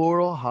a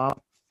floral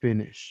hop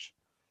finish.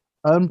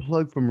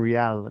 Unplug from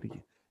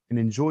reality and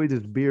enjoy this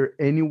beer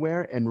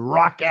anywhere and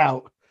rock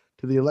out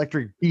to the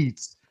electric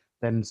beats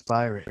that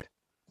inspire it.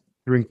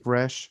 Drink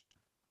fresh,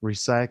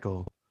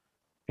 recycle,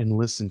 and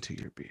listen to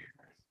your beer.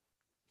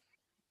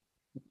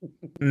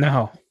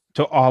 No,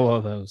 to all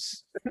of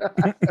those.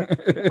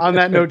 On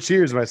that note,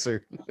 cheers, my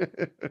sir.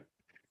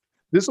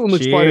 This one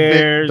looks quite a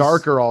bit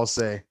darker, I'll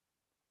say.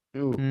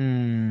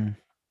 I'm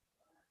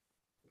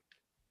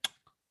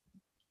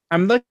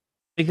looking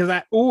because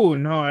I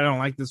don't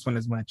like this one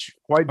as much.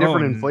 Quite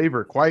different in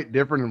flavor. Quite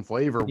different in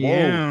flavor. Whoa.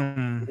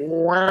 Yeah.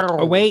 Wow.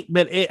 Oh wait,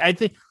 but I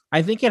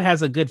think it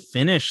has a good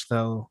finish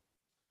though.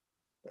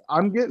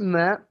 I'm getting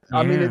that. Yeah.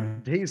 I mean,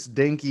 it tastes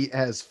danky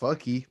as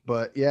fucky,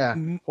 but yeah.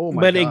 Oh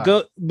my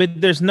god.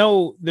 But there's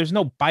no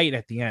bite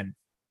at the end.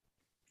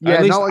 Yeah,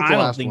 at least not like I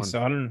don't think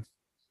so. I don't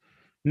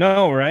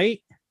know,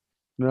 right?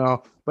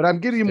 No, but I'm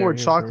getting more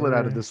chocolate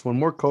out of this one,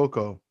 more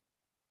cocoa.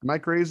 Am I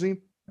crazy?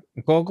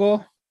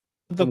 Cocoa?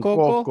 The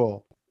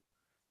cocoa?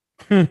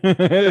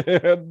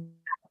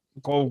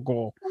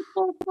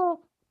 Cocoa.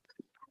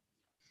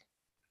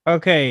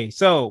 Okay,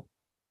 so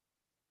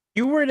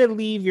you were to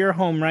leave your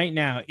home right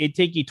now, it'd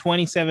take you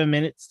 27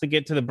 minutes to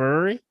get to the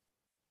brewery?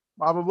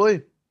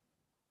 Probably.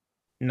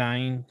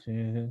 9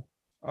 2.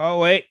 Oh,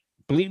 wait.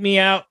 Bleep me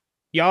out.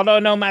 Y'all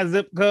don't know my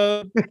zip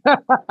code?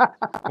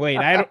 Wait,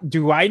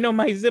 do I know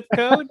my zip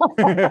code?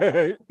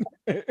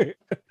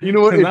 You know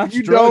what? If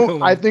you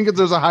don't, I think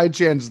there's a high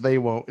chance they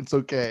won't. It's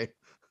okay.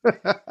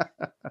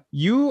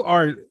 You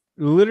are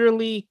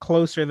literally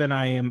closer than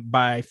I am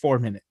by 4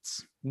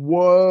 minutes.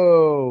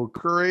 Whoa,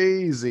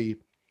 crazy.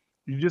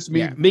 You just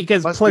mean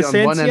because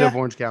Placencia, on one end of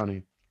Orange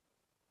County.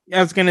 I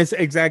was gonna say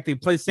exactly.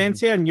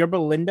 Placencia and Yorba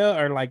Linda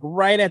are like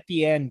right at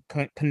the end,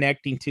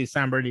 connecting to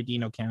San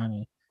Bernardino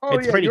County. Oh,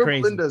 it's pretty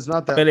crazy. Linda is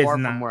not that far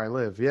from where I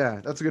live.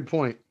 Yeah, that's a good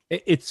point.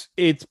 It's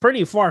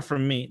pretty far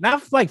from me.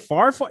 Not like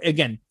far.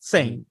 Again,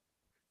 same.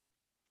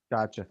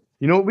 Gotcha.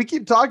 You know, we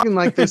keep talking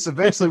like this.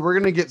 Eventually, we're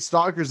gonna get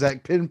stalkers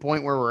that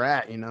pinpoint where we're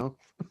at. You know,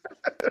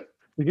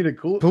 we need a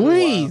cool.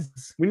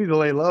 Please, we need to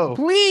lay low.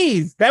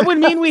 Please, that would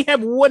mean we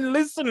have one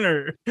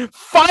listener.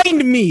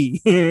 Find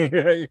me.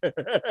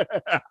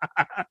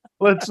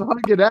 Let's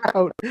hug it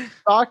out.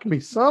 Stalk me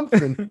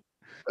something.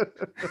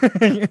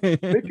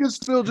 Make us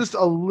feel just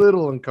a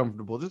little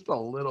uncomfortable, just a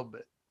little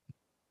bit.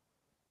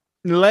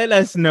 Let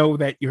us know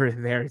that you're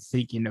there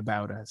thinking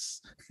about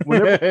us.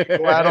 Whenever we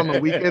go out on the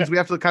weekends, we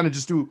have to kind of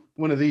just do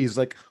one of these,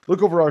 like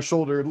look over our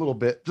shoulder a little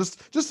bit,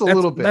 just a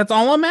little bit. That's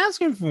all I'm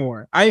asking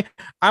for. I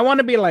want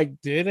to be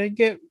like, did I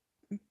get?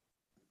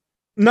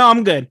 No,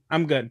 I'm good.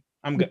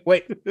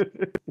 Wait.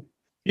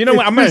 You know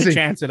what? I'm gonna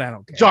chance it. I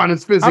don't care. John,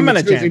 it's fizzing. I'm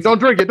gonna chance it. Don't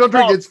drink it. Don't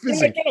drink it. It's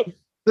fizzing.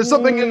 There's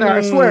something in there.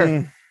 I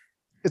swear.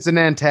 It's an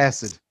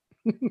antacid.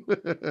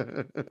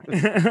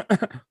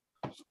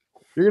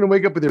 You're gonna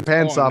wake up with your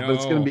pants off, but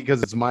it's gonna be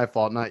because it's my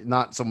fault,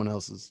 not someone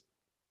else's.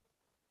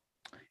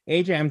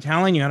 AJ, I'm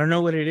telling you, I don't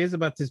know what it is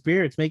about this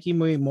beer. It's making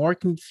me more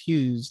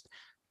confused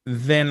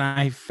than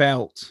I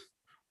felt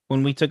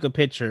when we took a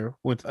picture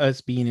with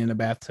us being in a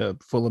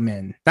bathtub full of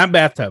men. Not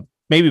bathtub,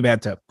 maybe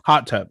bathtub,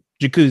 hot tub,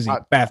 jacuzzi,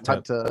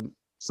 bathtub.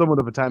 Somewhat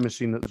of a time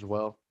machine as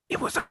well.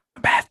 It was a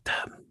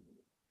bathtub.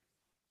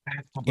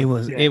 It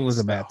was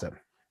a bathtub.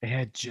 It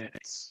had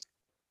jets.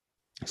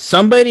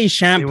 Somebody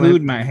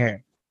shampooed my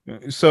hair,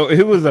 so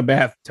it was a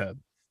bathtub.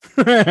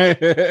 Was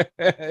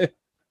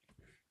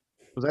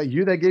that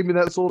you that gave me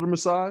that shoulder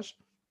massage?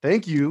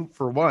 Thank you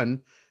for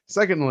one.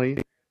 Secondly,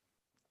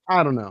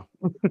 I don't know.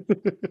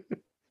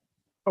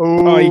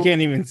 Oh, you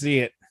can't even see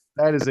it.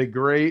 That is a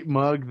great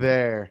mug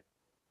there.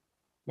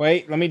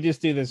 Wait, let me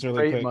just do this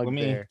really quick. Let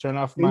me turn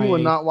off my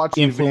not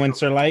watching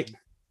influencer light.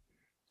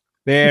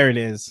 There it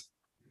is.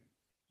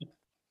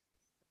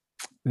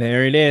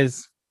 There it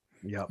is.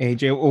 Yep.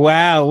 AJ,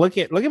 wow, look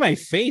at my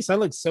face. I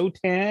look so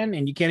tan,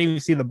 and you can't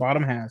even see the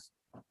bottom half.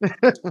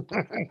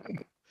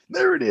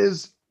 There it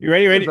is. You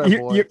ready?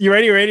 You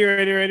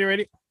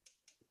ready?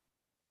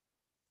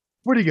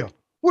 Where'd he go?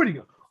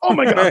 Oh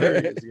my god!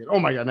 There he is again. Oh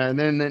my god! And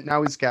then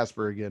now he's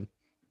Casper again.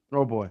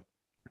 Oh boy.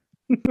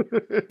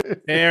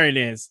 There it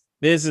is.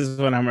 This is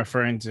what I'm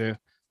referring to.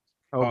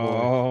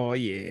 Oh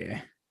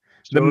yeah,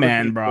 the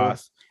man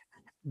broth.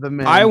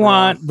 I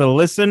want the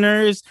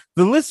listeners.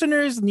 The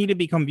listeners need to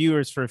become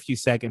viewers for a few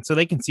seconds so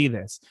they can see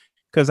this,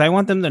 because I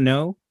want them to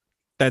know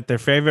that their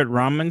favorite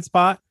ramen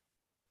spot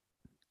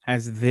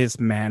has this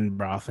man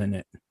broth in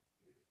it.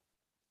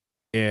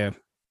 Yeah.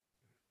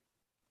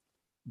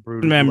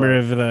 Member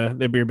of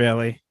the beer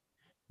belly.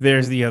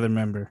 There's the other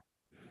member.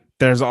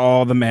 There's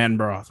all the man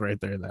broth right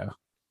there, though.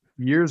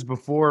 Years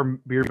before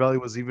beer belly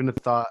was even a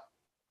thought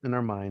in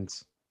our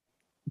minds.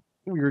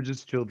 We were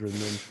just children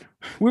then.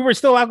 We were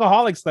still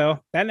alcoholics,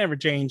 though. That never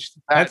changed.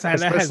 That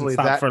hasn't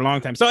stopped for a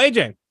long time. So,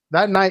 AJ,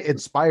 that night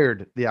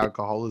inspired the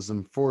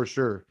alcoholism for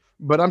sure.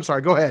 But I'm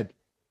sorry. Go ahead.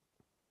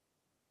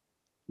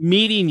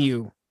 Meeting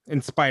you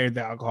inspired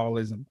the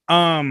alcoholism.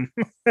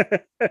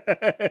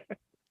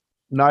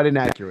 Not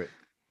inaccurate.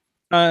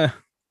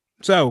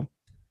 So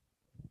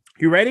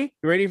you ready?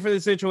 You ready for the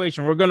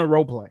situation? We're gonna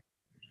role play.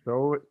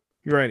 Show it.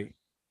 You ready?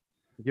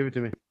 Give it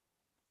to me.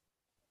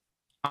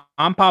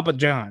 I'm Papa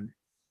John.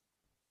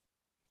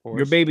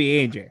 Your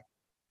baby AJ.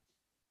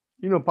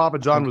 You know, Papa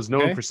John was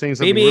known for saying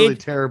something really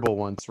terrible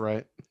once,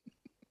 right?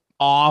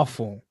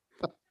 Awful.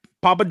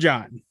 Papa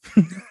John.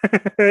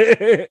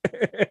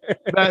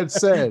 That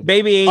said,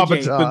 baby AJ.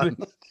 Papa John.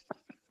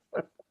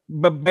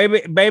 But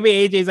baby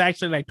AJ is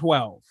actually like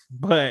 12.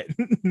 But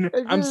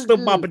I'm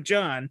still Papa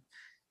John.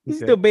 He's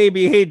still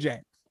baby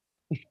AJ.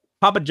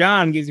 Papa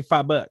John gives you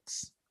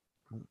 $5.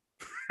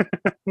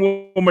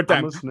 One more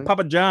time.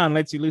 Papa John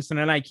lets you listen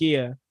at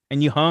IKEA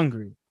and you're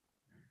hungry.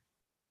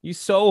 You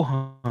so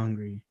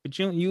hungry, but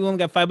you only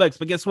got $5.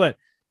 But guess what?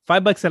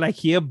 $5 at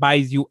IKEA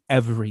buys you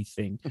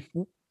everything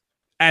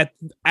at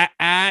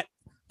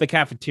the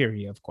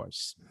cafeteria, of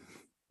course,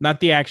 not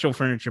the actual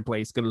furniture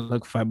place. Gonna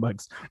look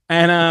 $5,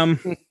 and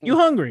you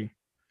hungry.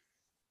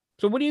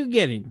 So what are you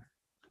getting?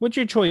 What's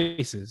your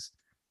choices?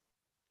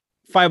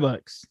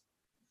 $5,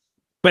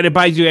 but it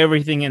buys you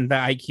everything in the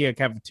IKEA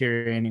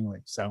cafeteria anyway.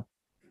 So,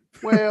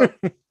 well.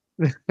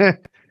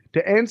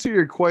 To answer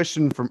your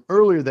question from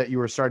earlier that you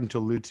were starting to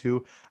allude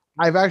to,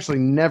 I've actually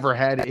never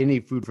had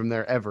any food from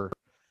there ever.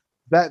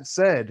 That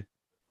said,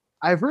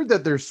 I've heard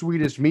that their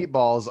Swedish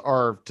meatballs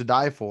are to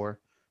die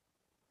for,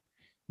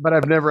 but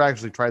I've never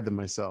actually tried them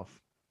myself.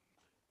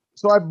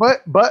 So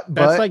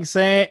that's like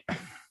saying,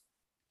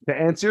 to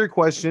answer your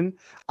question,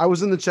 I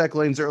was in the check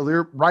lanes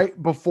earlier,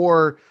 right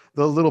before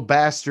the little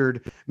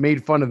bastard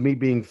made fun of me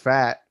being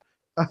fat.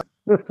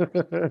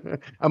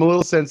 I'm a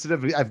little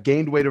sensitive. I've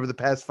gained weight over the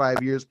past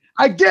 5 years.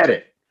 I get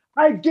it.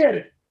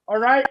 All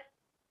right.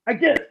 I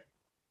get it.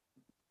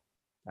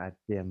 God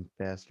damn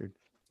bastard.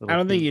 I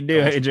don't think you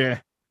do,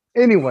 AJ.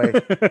 Anyway,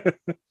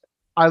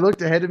 I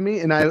looked ahead of me,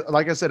 and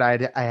like I said, I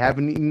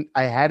hadn't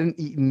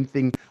eaten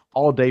anything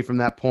all day from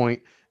that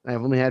point, and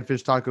I've only had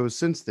fish tacos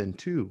since then,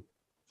 too.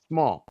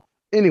 Small.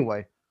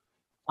 Anyway,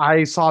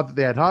 I saw that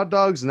they had hot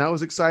dogs, and that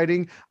was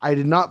exciting. I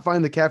did not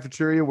find the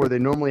cafeteria where they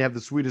normally have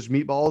the Swedish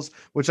meatballs,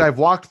 which I've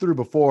walked through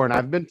before, and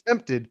I've been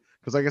tempted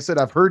because, like I said,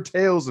 I've heard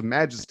tales of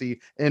majesty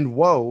and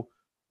woe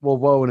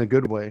in a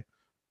good way.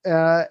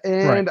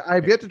 And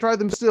I've yet to try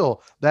them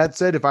still. That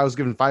said, if I was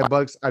given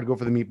 $5, I'd go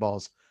for the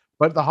meatballs.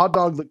 But the hot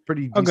dog looked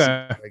pretty decent,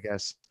 I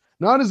guess.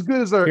 Not as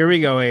good as Here we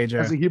go, AJ.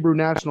 As a Hebrew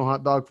National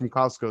hot dog from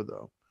Costco,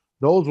 though.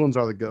 Those ones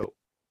are the GOAT.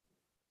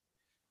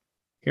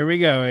 Here we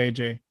go,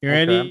 AJ. You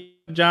ready?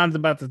 John's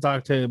about to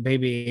talk to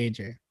baby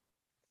AJ.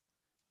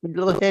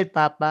 Go ahead,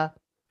 Papa.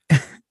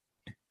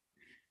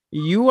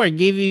 You are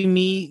giving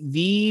me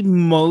the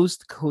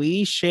most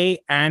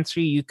cliche answer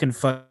you can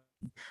find.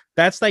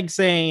 That's like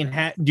saying,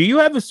 do you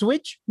have a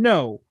Switch?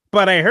 No.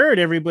 But I heard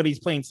everybody's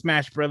playing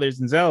Smash Brothers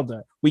and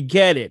Zelda. We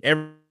get it.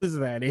 Everyone's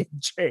that,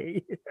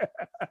 AJ.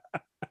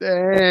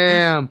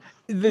 Damn.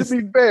 To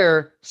be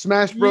fair,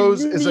 Smash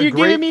Bros. Is a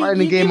great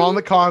fighting game on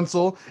the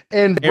console.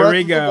 And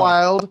Breath of the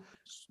Wild...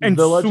 And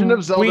The Legend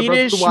of Zelda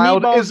Breath of the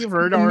Wild is you've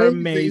heard are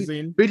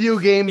amazing. Video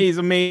game is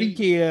amazing.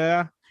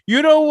 Yeah.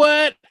 You know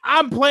what?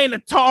 I'm playing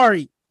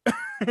Atari.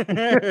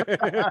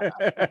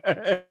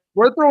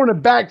 We're throwing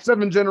it back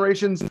 7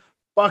 generations.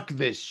 Fuck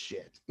this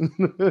shit.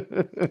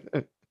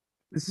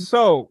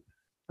 So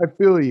I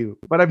feel you,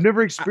 but I've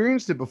never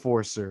experienced it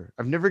before, sir.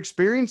 I've never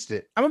experienced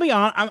it. I'm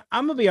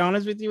gonna be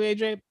honest with you,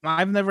 AJ.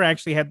 I've never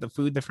actually had the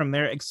food that from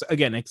there.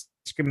 Again,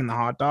 excluding the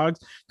hot dogs,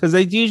 because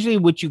they usually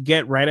what you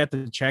get right at the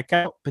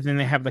checkout, but then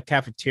they have the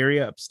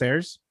cafeteria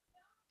upstairs.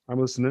 I'm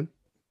listening.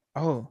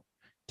 Oh,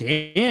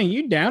 damn!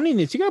 You downing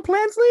this? You got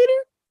plans later?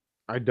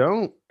 I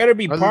don't. Better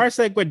be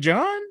Parsec with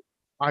John.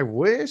 I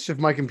wish if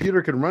my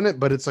computer could run it,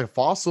 but it's a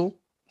fossil.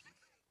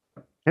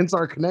 Hence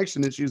our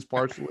connection issues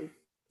partially.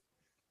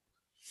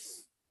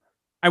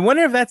 I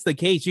wonder if that's the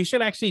case. You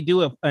should actually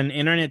do an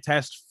internet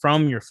test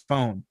from your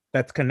phone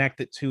that's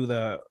connected to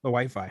the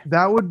Wi-Fi.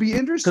 That would be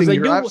interesting.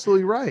 You're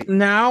absolutely right.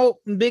 Now,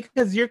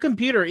 because your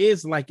computer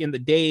is like in the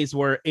days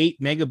where 8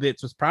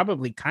 megabits was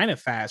probably kind of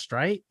fast,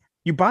 right?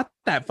 You bought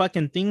that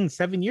fucking thing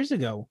 7 years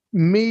ago.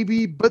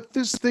 Maybe, but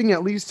this thing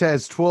at least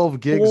has 12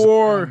 gigs,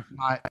 or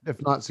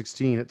if not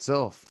 16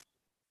 itself.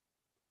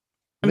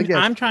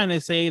 I'm trying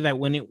to say that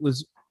when it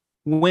was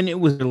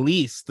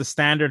released, the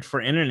standard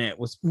for internet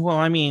was, well,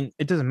 I mean,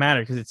 it doesn't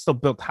matter because it's still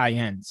built high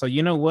end. So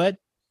you know what?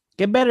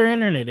 Get better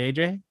internet,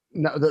 AJ.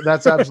 No,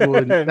 that's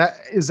absolutely that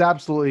is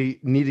absolutely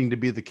needing to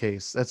be the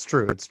case. That's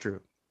true. It's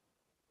true.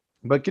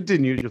 But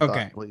continue your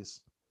thought, please.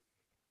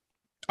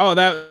 Oh,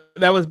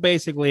 that was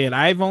basically it.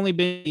 I've only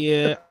been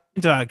to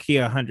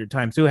IKEA 100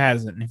 times. Who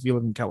hasn't? If you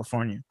live in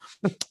California,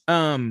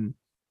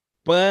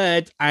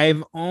 but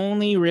I've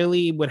only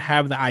really would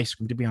have the ice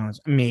cream, to be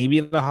honest. Maybe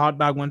the hot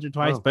dog once or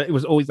twice, but it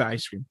was always the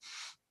ice cream.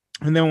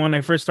 And then when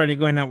I first started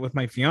going out with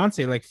my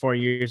fiance, like 4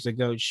 years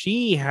ago,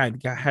 she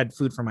had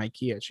food from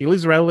IKEA. She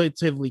lives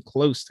relatively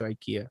close to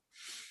IKEA.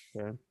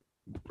 Yeah.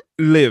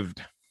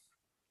 Lived,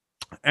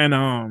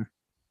 and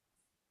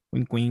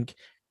wink, wink.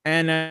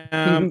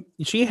 And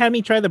she had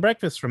me try the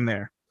breakfast from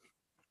there.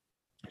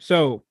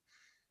 So,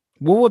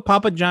 what would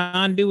Papa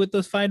John do with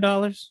those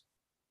 $5?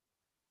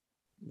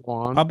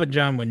 Papa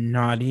John would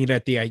not eat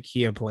at the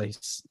IKEA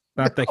place,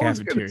 not the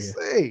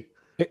cafeteria.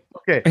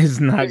 Okay,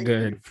 it's not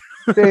good.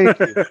 Thank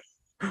you.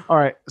 All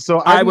right, so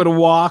I would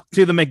walk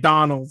to the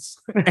McDonald's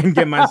and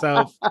get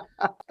myself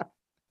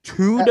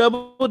 2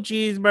 double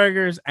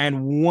cheeseburgers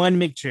and 1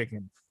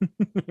 McChicken.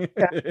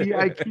 At the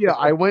IKEA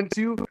I went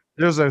to,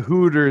 there's a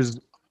Hooters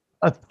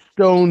a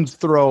stone's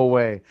throw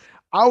away.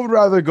 I would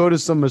rather go to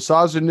some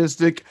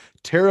misogynistic,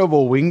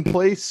 terrible wing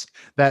place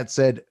that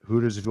said,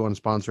 Hooters, if you want to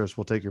sponsor us,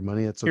 we'll take your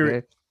money. It's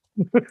okay.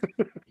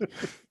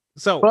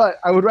 But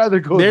I would rather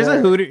go there's a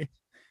Hooter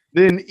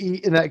than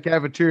eat in that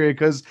cafeteria,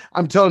 because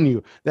I'm telling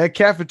you, that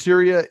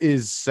cafeteria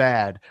is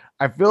sad.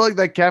 I feel like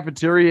that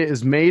cafeteria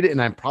is made,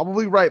 and I'm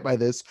probably right by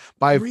this,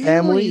 by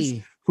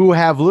families who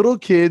have little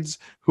kids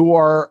who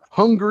are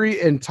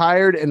hungry and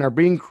tired and are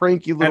being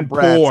cranky little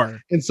brats. Poor.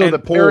 And so the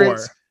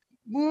parents...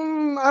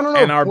 I don't know.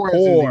 And are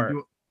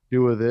poor.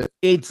 Do with it.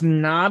 It's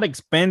not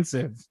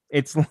expensive.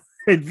 It's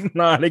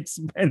not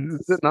expensive.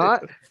 Is it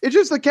not? It's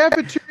just the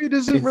cafeteria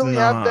doesn't really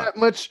have that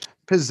much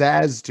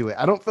pizzazz to it.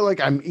 I don't feel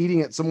like I'm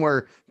eating at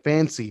somewhere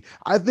fancy.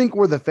 I think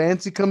where the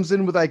fancy comes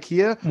in with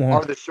IKEA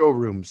are the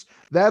showrooms.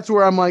 That's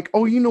where I'm like,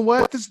 oh, you know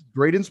what? This is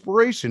great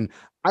inspiration.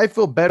 I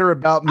feel better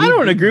about me. I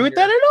don't agree with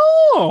that at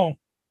all.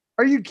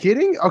 Are you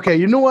kidding? Okay,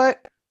 you know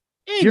what?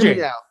 AJ. Hear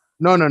me out.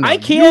 No. I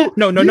can't.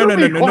 No.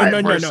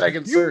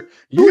 Second, sir.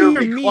 You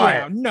be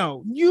quiet.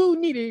 No, you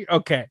need it.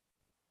 Okay.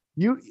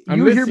 You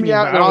hear me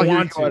out, and I'll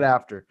hear you out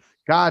after.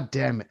 God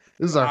damn it!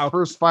 This is our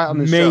first fight on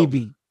the show.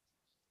 Maybe.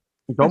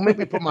 Don't make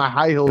me put my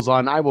high heels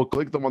on. I will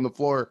click them on the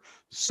floor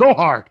so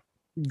hard.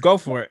 Go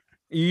for it.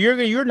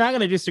 You're not going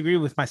to disagree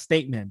with my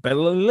statement, but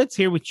let's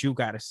hear what you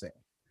got to say.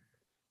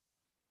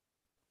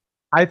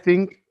 I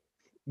think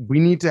we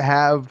need to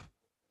have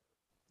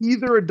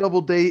either a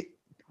double date,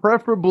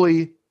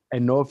 preferably.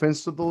 And no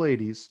offense to the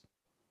ladies,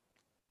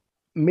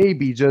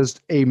 maybe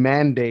just a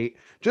mandate,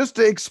 just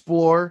to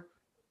explore,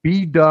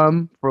 be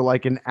dumb for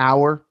like an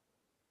hour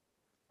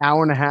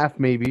and a half,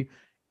 maybe,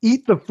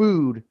 eat the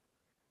food.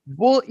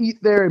 We'll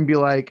eat there and be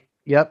like,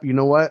 yep, you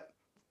know what?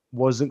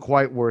 Wasn't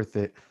quite worth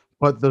it.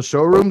 But the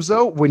showrooms,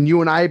 though, when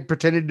you and I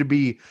pretended to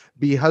be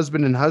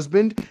husband and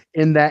husband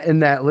in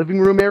that living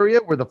room area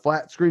where the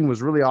flat screen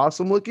was really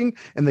awesome looking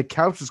and the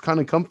couch was kind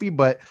of comfy,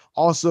 but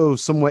also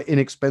somewhat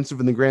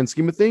inexpensive in the grand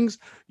scheme of things,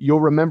 you'll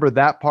remember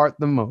that part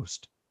the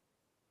most.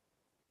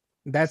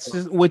 That's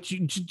just what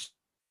you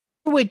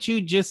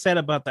just said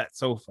about that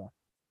sofa.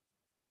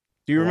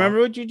 Do you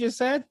remember what you just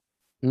said?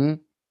 Mm-hmm.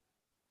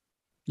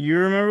 You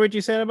remember what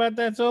you said about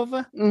that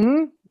sofa?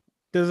 Mm-hmm.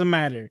 Doesn't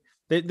matter.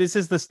 This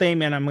is the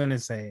statement I'm going to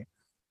say.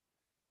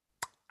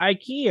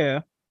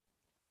 IKEA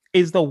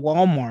is the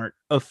Walmart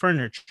of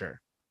furniture.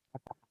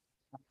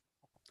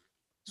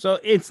 So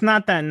it's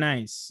not that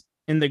nice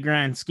in the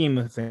grand scheme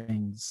of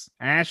things.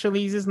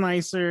 Ashley's is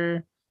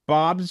nicer.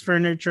 Bob's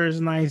Furniture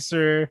is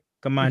nicer.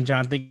 Come on,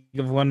 John, think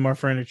of one more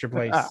furniture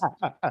place.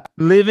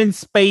 Living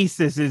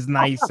Spaces is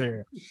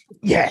nicer.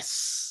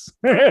 Yes.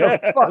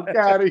 Get the fuck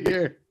out of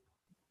here.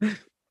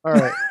 All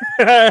right.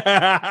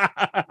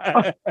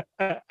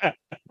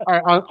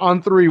 All right,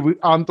 on three,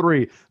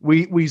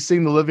 we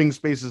sing the Living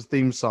Spaces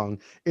theme song.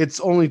 It's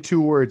only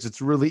 2 words.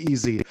 It's really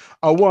easy.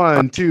 A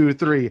 1, 2,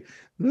 3.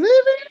 Living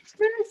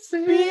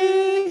Spaces.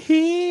 Be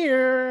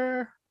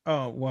here.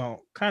 Oh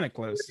well, kind of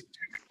close.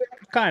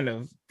 Kind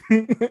of.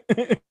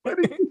 What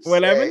did you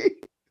What happened? say?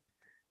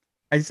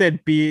 I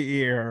said be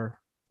here,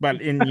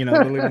 but in the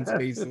living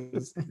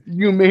spaces.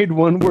 You made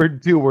 1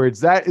 word 2 words.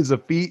 That is a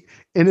feat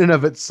in and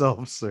of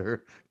itself,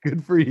 sir.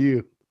 Good for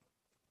you.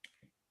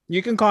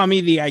 You can call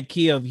me the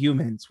IKEA of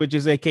humans, which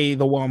is aka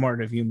the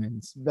Walmart of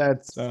humans.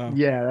 That's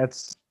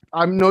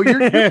I'm no,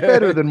 you're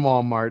better than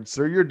Walmart,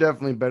 sir. You're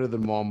definitely better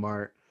than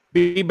Walmart.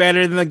 Be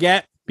better than the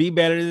Gap. Be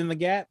better than the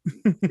Gap.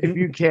 If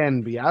you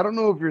can be. I don't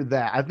know if you're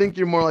that. I think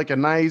you're more like a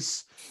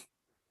nice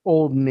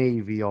Old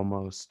Navy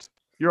almost.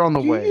 You're on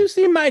the way. You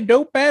see my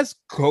dope ass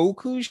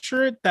Goku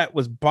shirt that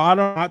was bought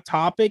on Hot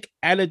Topic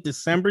at a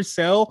December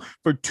sale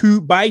for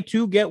buy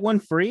two get one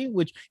free,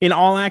 which in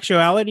all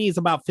actuality is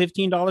about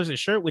 $15 a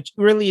shirt, which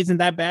really isn't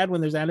that bad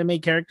when there's anime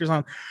characters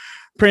on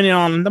printed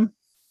on them.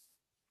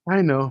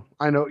 I know.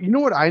 You know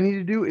what I need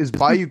to do is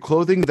buy you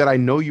clothing that I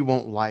know you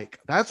won't like.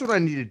 That's what I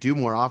need to do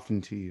more often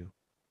to you.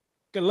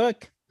 Good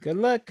luck.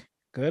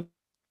 Good.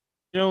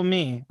 Show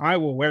me. I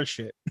will wear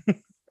shit.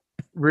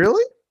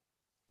 Really?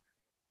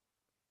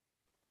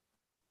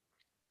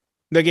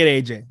 Look at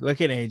AJ.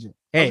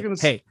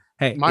 Hey.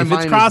 If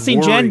it's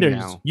crossing genders,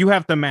 now. You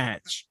have to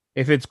match.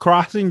 If it's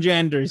crossing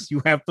genders,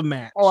 you have to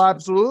match. Oh,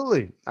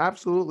 absolutely.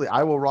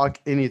 I will rock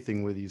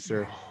anything with you,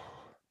 sir.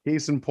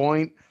 Case in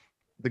point,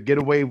 the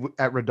getaway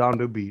at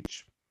Redondo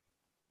Beach.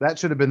 That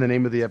should have been the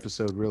name of the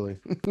episode, really.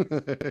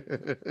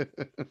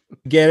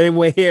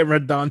 Getaway at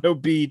Redondo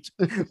Beach.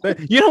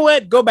 You know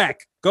what? Go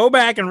back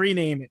and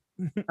rename it.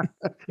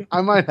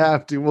 I might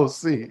have to. We'll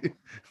see.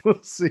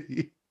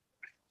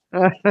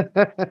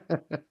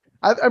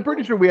 I'm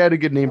pretty sure we had a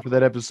good name for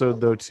that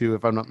episode, though, too,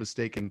 if I'm not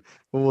mistaken.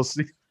 But we'll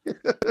see.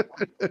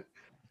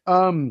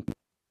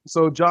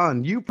 So,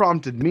 John, you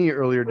prompted me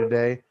earlier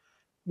today.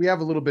 We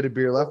have a little bit of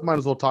beer left. Might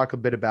as well talk a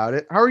bit about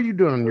it. How are you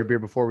doing on your beer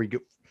before we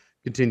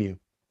continue?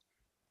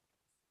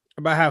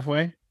 About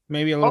halfway,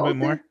 maybe a little bit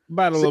more.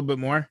 About a little bit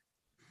more.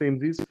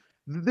 Samesies.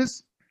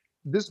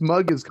 This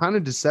mug is kind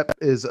of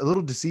is a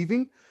little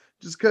deceiving,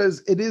 just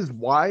because it is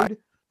wide.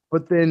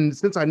 But then,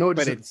 since I know it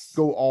doesn't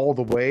go all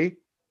the way,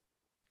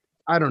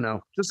 I don't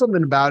know. Just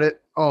something about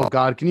it. Oh,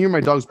 God. Can you hear my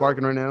dogs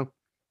barking right now?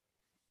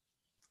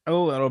 A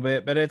little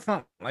bit, but it's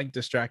not like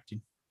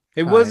distracting.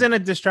 It wasn't a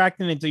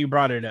distracting until you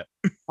brought it up.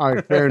 All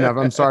right, fair enough.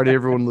 I'm sorry to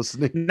everyone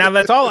listening. Now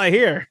that's all I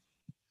hear.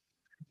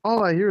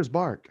 All I hear is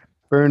bark.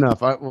 Fair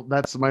enough. Well,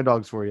 that's my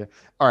dogs for you.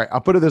 All right,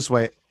 I'll put it this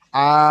way.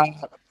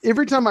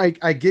 Every time I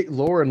get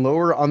lower and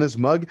lower on this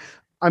mug,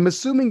 I'm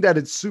assuming that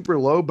it's super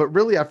low, but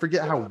really I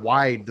forget how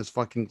wide this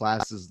fucking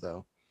glass is,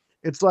 though.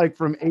 It's like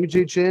from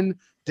AJ chin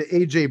to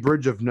AJ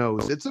bridge of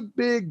nose. It's a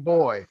big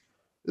boy.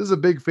 This is a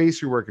big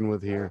face you're working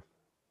with here.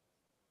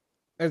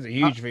 That's a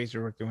huge face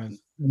you're working with.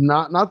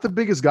 Not the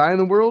biggest guy in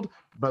the world,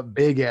 but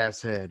big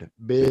ass head.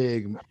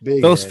 Big.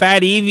 Those head.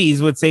 fat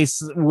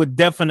Eevees would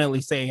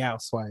definitely say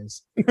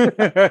housewives.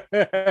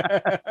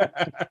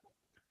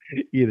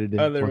 Eat it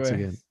once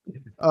again.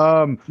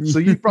 So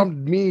you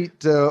prompted me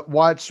to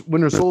watch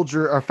Winter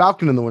Soldier, or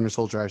Falcon and the Winter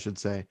Soldier, I should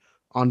say,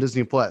 on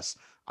Disney Plus.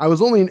 I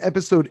was only an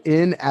episode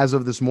in as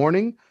of this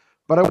morning,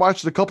 but I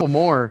watched a couple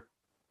more.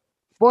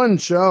 Fun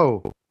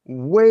show.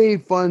 Way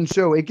fun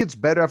show. It gets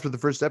better after the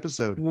first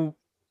episode.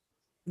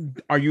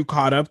 Are you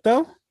caught up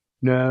though?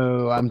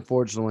 No,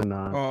 unfortunately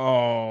not.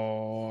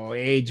 Oh,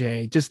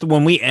 AJ, just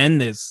when we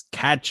end this,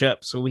 catch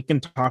up so we can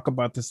talk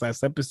about this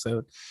last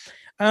episode.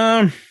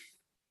 I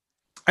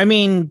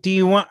mean, do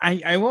you want?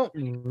 I won't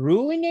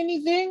ruin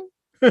anything.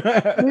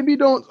 Maybe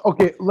don't.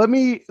 Okay, let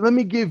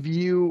me give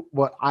you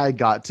what I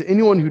got. To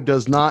anyone who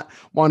does not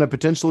want to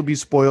potentially be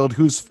spoiled,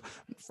 who's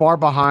far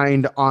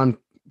behind on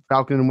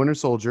Falcon and Winter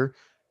Soldier,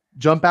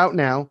 jump out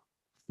now,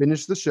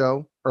 finish the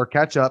show or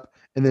catch up,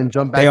 and then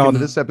jump back into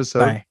this episode.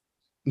 Die.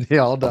 They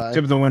all die.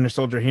 Except the Winter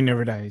Soldier, he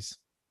never dies.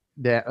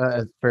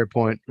 Yeah, fair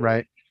point,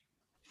 right?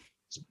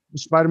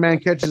 Spider-Man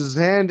catches his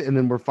hand, and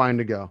then we're fine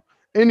to go.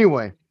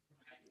 Anyway,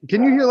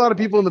 can you hear a lot of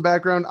people in the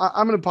background?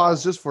 I'm going to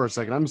pause just for a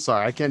second. I'm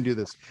sorry, I can't do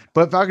this.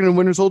 But Falcon and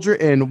Winter Soldier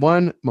in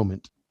 1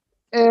 moment.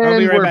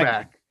 And we're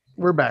back.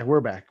 We're back.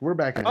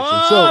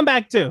 I'm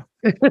back too.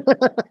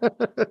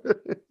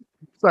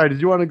 Sorry,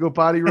 did you want to go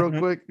potty real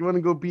quick? You want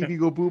to go pee-pee,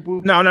 go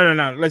poo-poo? No.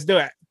 Let's do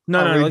it.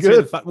 No. Let's do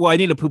it. Well, I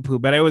need a poo-poo,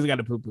 but I always got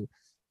a poo-poo.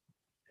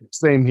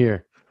 Same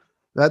here.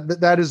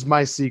 That is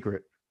my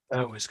secret. I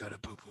always got a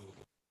poo-poo.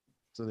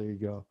 So there you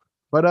go.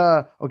 But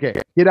okay,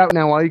 get out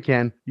now while you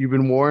can. You've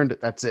been warned.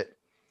 That's it.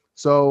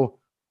 So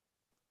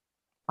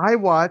I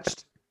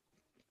watched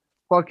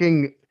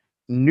fucking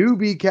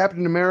newbie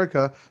Captain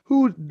America,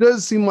 who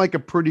does seem like a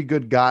pretty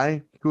good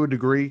guy to a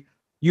degree.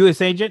 U.S.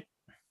 agent?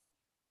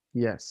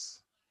 Yes.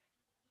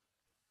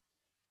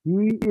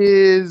 He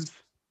is,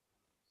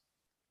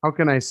 how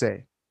can I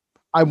say?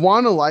 I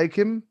want to like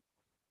him,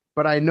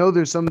 but I know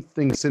there's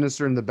something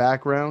sinister in the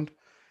background.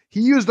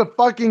 He used a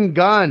fucking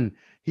gun.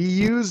 He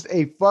used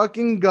a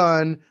fucking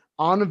gun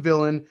on a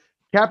villain.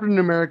 Captain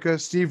America,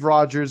 Steve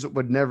Rogers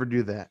would never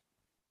do that.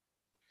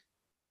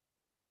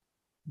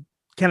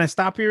 Can I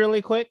stop you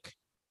really quick?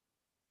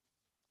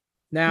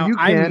 Now you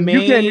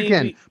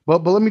can.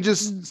 But let me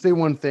just say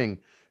one thing.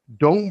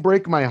 Don't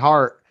break my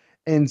heart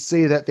and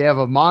say that they have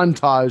a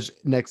montage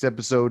next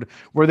episode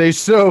where they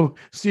show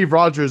Steve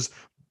Rogers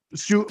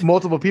shoot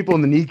multiple people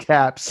in the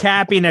kneecaps,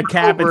 capping a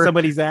cap in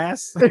somebody's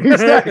ass.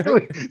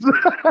 Exactly.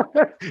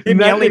 And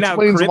yelling out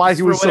crits why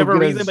he was for whatever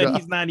reason, but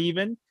he's not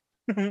even.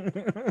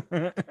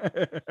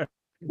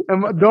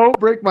 Don't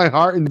break my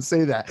heart and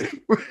say that.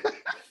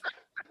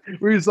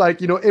 Where he's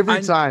like,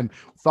 every time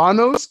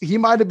Thanos, he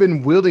might have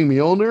been wielding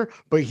Mjolnir,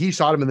 but he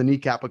shot him in the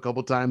kneecap a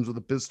couple times with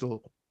a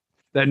pistol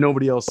that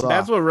nobody else saw.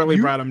 That's what really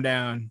brought him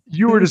down.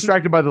 You were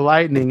distracted by the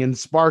lightning and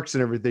sparks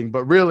and everything,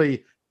 but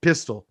really,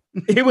 pistol.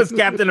 It was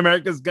Captain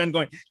America's gun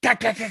going. Ka,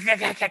 ka, ka,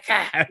 ka, ka,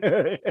 ka.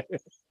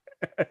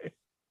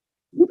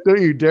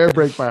 Don't you dare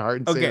break my heart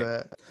and say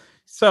that.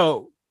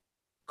 So,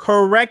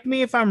 correct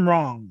me if I'm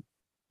wrong,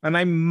 and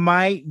I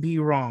might be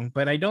wrong,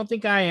 but I don't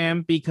think I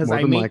am because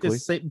I made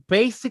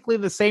basically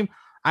the same.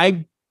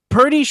 I'm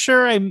pretty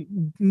sure I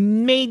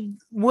made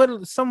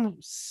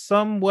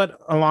somewhat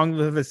along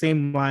the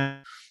same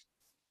line,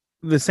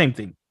 the same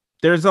thing.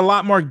 There's a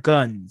lot more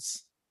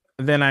guns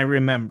than I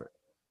remember.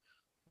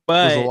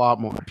 But there's a lot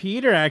more.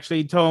 Peter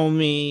actually told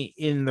me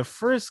in the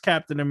first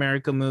Captain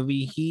America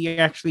movie, he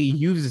actually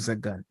uses a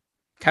gun.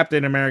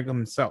 Captain America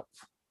himself.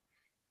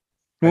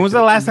 When was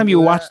the last time you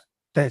watched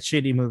that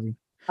shitty movie?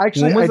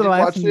 Actually, I did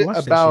watch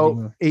it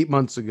about 8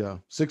 months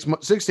ago. 6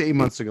 to 8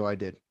 months ago, I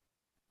did.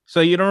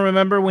 So you don't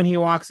remember when he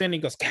walks in, he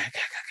goes, "Ka, ka, ka,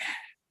 ka."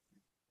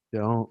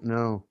 Don't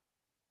know.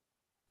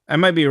 I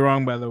might be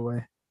wrong, by the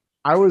way.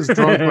 I was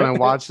drunk when I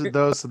watched it,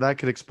 though, so that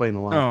could explain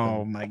a lot.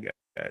 Oh, my God.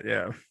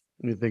 Yeah.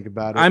 When you think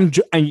about it.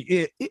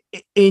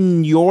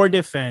 In your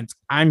defense,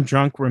 I'm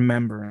drunk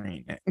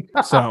remembering it.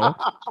 So.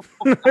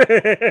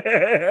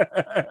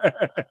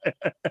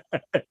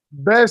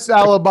 Best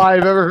alibi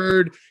I've ever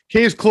heard.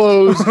 Case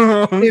closed.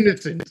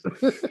 Innocent.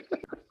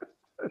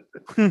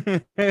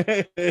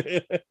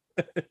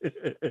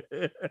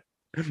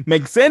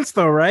 Makes sense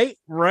though, right?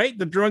 Right?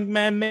 The drunk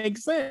man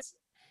makes sense.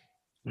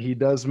 He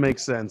does make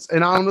sense.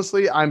 And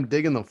honestly, I'm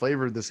digging the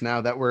flavor of this now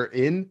that we're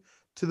in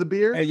to the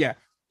beer. Yeah.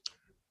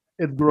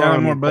 It's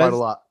growing more quite a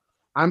lot.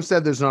 I'm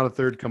sad there's not a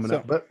third coming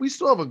up, but we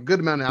still have a good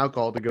amount of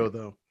alcohol to go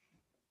though.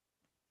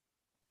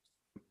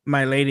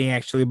 My lady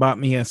actually bought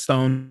me a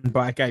Stone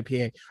Black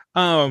IPA.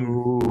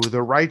 Ooh,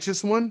 the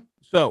righteous one?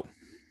 So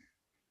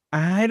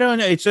I don't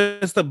know. It's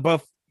just a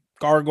buff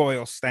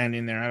gargoyle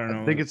standing there. I don't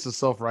know. I think it's the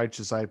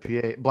self-righteous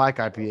IPA, black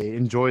IPA.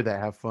 Enjoy that.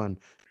 Have fun.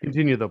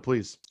 Continue though,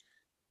 please.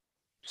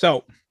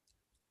 So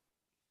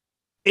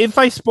if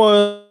I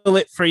spoil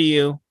it for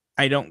you,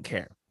 I don't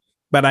care.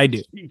 But I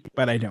do.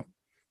 But I don't.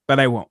 But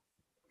I won't.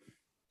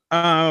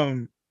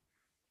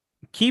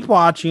 Keep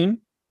watching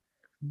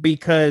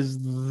because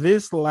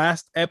this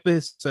last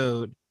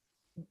episode,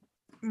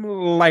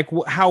 like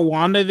how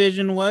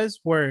WandaVision was,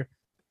 where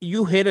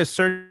you hit a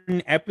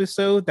certain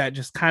episode that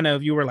just kind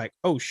of you were like,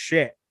 oh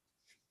shit.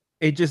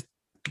 It just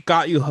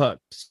got you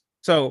hooked.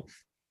 So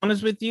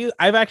honest with you,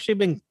 I've actually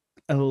been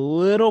a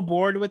little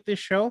bored with this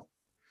show.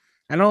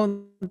 I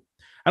don't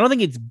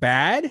think it's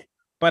bad,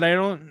 but I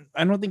don't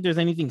think there's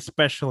anything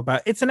special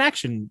about it. It's an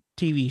action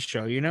TV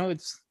show,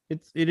 it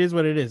is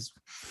what it is.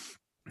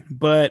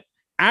 But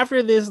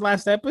after this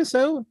last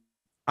episode,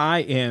 I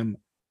am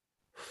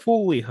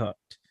fully hooked.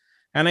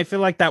 And I feel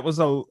like that was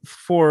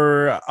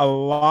for a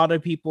lot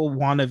of people,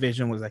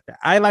 WandaVision was like that.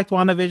 I liked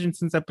WandaVision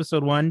since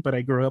episode 1, but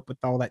I grew up with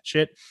all that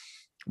shit.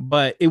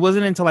 But it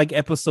wasn't until like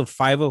episode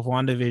 5 of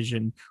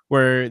WandaVision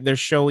where they're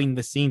showing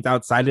the scenes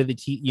outside of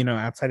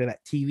outside of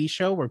that TV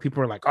show where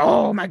people are like,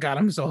 oh my God,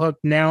 I'm so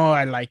hooked. Now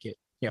I like it.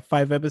 Yeah,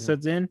 5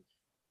 episodes in.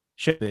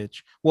 Shit,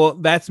 bitch. Well,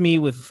 that's me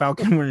with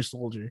Falcon Winter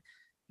Soldier.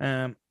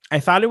 I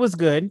thought it was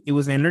good. It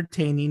was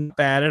entertaining,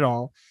 bad at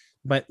all.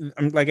 But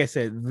like I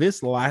said,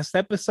 this last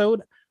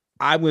episode,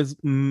 this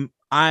is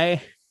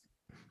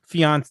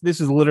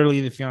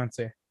literally the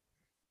fiance.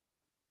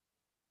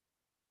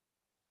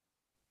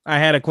 I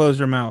had to close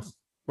your mouth,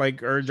 like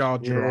her jaw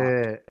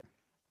dropped.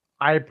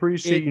 I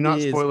appreciate you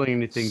not spoiling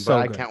anything, but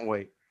I can't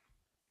wait.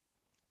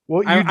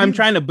 Well, I'm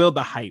trying to build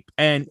the hype,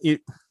 and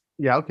it.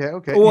 Yeah. Okay.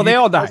 Well, they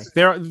all die.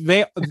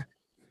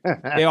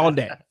 They all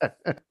dead.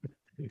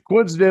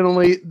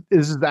 Coincidentally,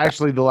 this is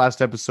actually the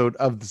last episode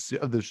of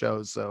the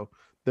show, so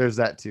there's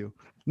that too.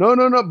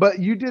 No. But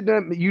you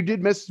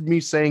did message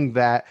me saying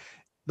that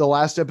the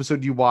last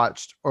episode you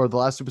watched, or the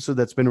last episode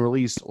that's been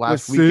released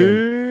last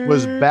weekend,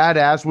 was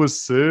badass, was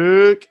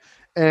sick,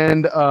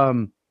 and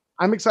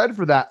I'm excited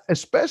for that,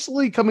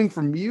 especially coming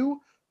from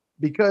you,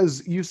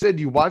 because you said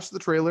you watched the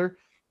trailer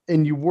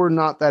and you were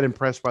not that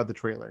impressed by the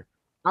trailer.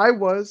 I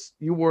was,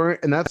 you weren't,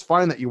 and that's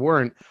fine that you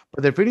weren't.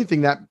 But if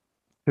anything, that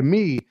to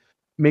me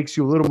makes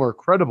you a little more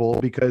credible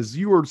because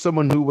you were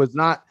someone who was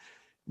not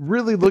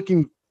really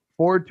looking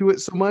forward to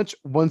it so much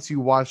once you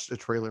watched a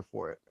trailer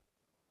for it.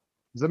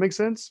 Does that make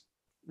sense?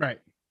 Right.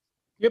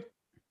 Yep.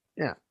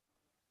 Yeah.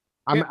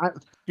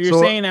 You're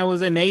saying I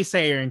was a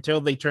naysayer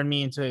until they turned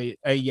me into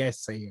a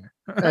yes-sayer.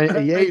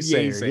 A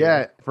yay-sayer.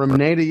 Yeah, from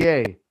nay to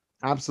yay.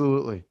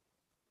 Absolutely.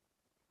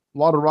 A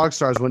lot of rock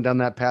stars went down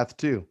that path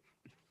too.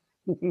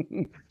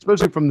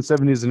 Especially from the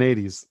 70s and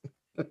 80s.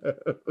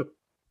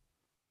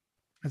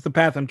 That's the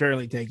path I'm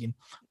currently taking.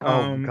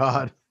 Oh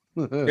God.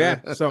 Yeah,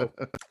 so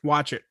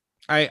watch it.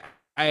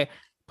 I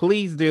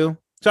please do.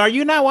 So are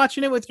you not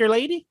watching it with your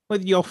lady?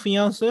 With your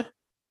fiance?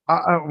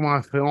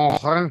 My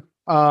fiance.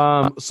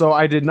 So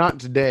I did not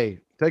today.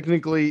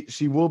 Technically,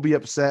 she will be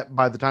upset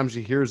by the time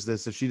she hears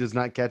this if she does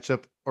not catch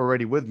up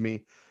already with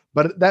me.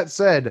 But that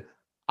said,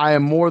 I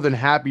am more than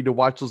happy to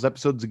watch those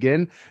episodes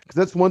again because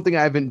that's one thing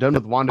I haven't done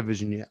with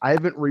WandaVision yet. I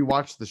haven't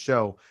rewatched the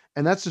show,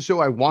 and that's the show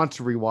I want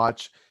to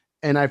rewatch.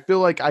 And I feel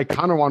like I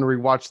kind of want to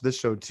rewatch this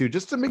show too,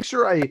 just to make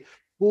sure I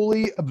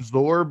fully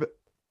absorb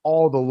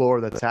all the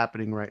lore that's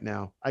happening right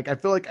now. Like I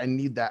feel like I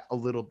need that a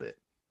little bit,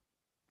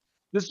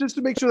 just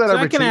to make sure that so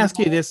I can ask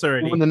you this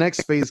already when the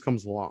next phase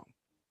comes along.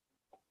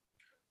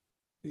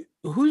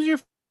 Who's your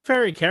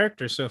favorite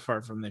character so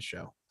far from this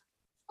show?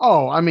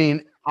 Oh, I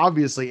mean,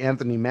 obviously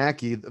Anthony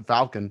Mackie, the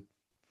Falcon.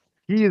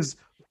 He's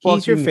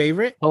your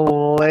favorite?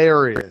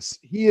 Hilarious.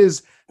 He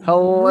is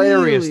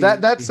hilarious.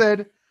 Really?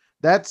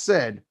 That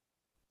said,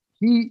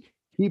 he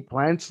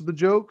plants the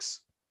jokes,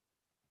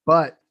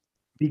 but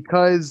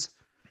because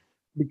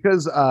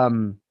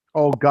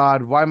oh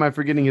God, why am I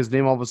forgetting his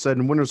name all of a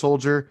sudden? Winter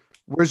Soldier.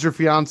 Where's your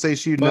fiance?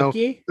 She'd know.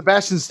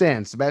 Sebastian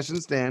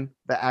Stan,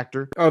 the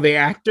actor. Oh, the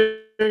actor?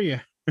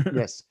 Yeah.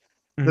 Yes.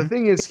 The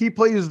thing is, he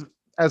plays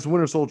as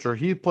Winter Soldier.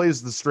 He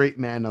plays the straight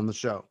man on the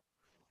show.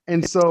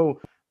 And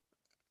so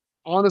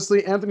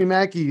honestly, Anthony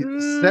Mackie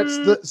sets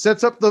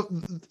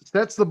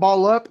the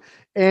ball up,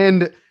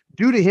 and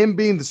due to him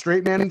being the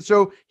straight man in the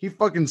show, he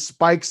fucking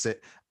spikes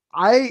it.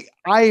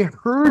 I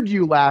heard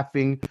you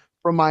laughing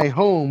from my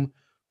home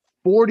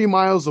 40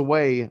 miles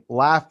away,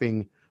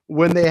 laughing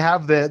when they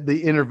have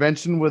the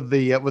intervention with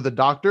the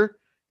doctor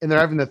and they're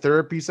having the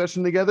therapy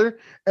session together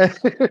and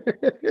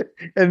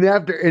they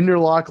have to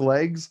interlock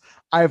legs.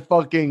 I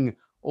fucking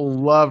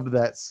loved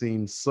that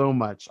scene so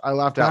much. I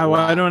laughed out loud.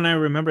 Why don't I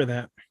remember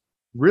that?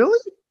 Really?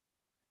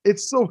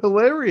 It's so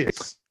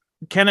hilarious.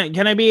 Can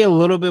I be a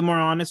little bit more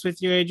honest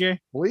with you, AJ?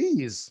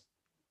 Please.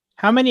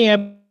 How many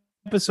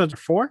episodes?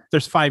 4?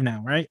 There's 5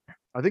 now, right?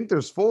 I think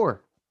there's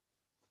 4.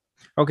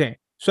 Okay.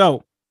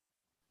 So,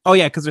 oh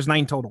yeah, because there's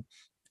 9 total.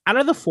 Out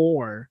of the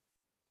 4,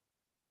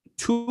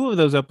 2 of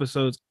those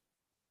episodes,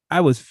 I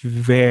was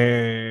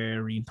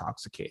very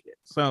intoxicated.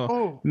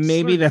 So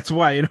maybe that's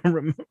why I don't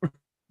remember.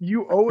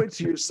 You owe it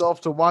to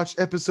yourself to watch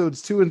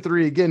episodes 2 and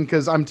 3 again,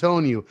 because I'm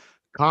telling you,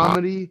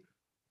 comedy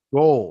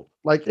gold.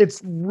 Like,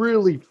 it's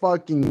really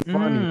fucking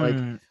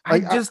funny.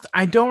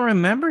 I don't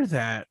remember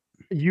that.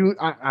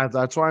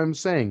 That's why I'm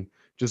saying,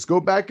 just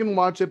go back and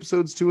watch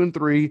episodes 2 and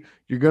 3.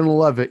 You're gonna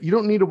love it. You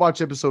don't need to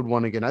watch episode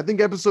 1 again. I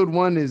think episode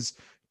 1 is,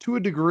 to a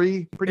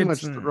degree, pretty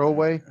much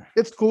throwaway.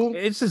 It's cool.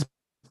 It's just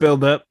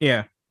build up.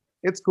 Yeah.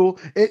 It's cool.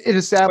 It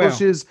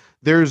establishes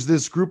there's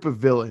this group of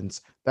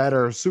villains that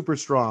are super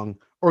strong,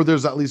 or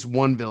there's at least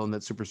one villain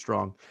that's super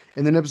strong.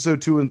 And then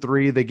episode 2 and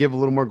 3, they give a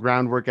little more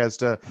groundwork as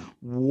to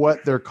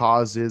what their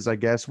cause is, I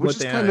guess, which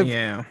is kind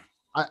of,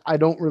 I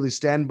don't really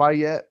stand by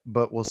yet,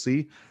 but we'll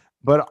see.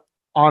 But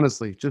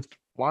honestly, just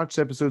watch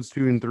episodes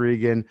 2 and 3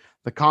 again.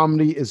 The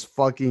comedy is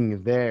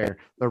fucking there.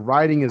 The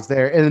writing is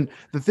there. And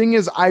the thing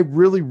is, I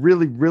really,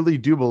 really, really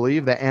do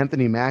believe that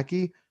Anthony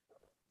Mackie,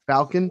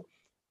 Falcon,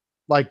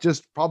 like,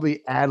 just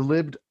probably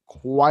ad-libbed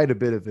quite a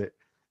bit of it.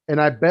 And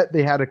I bet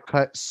they had to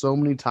cut so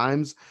many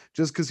times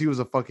just because he was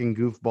a fucking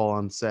goofball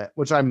on set,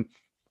 which I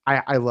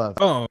love.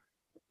 Oh,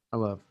 I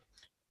love.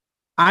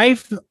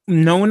 I've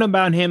known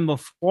about him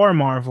before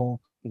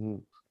Marvel. Mm-hmm.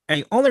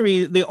 And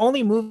the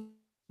only movie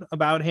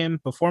about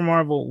him before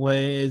Marvel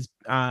was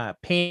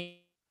Pain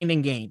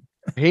and Gain.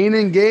 Pain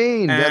and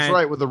Gain. That's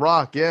right, with The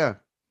Rock, yeah.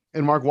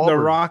 And Mark Wahlberg. The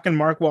Rock and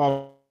Mark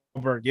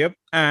Wahlberg. Yep.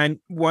 And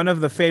one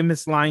of the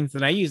famous lines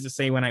that I used to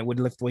say when I would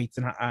lift weights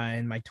in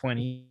my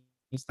 20s,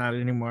 not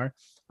anymore,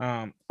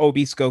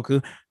 obese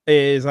Goku,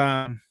 is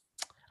I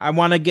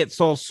want to get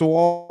so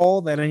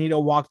swole that I need to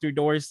walk through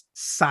doors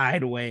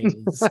sideways.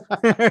 Is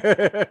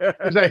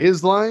that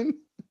his line?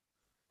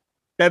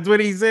 That's what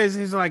he says.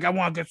 He's like, I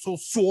want to get so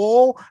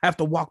swole, I have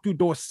to walk through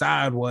doors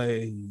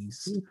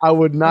sideways. I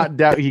would not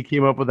doubt he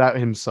came up with that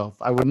himself.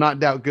 I would not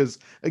doubt, because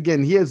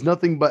again, he has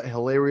nothing but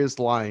hilarious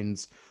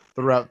lines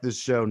throughout this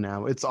show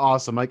now. It's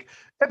awesome. Like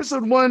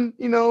episode 1,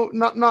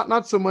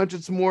 not so much.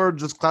 It's more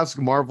just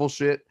classic Marvel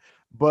shit,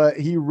 but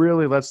he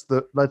really lets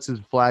his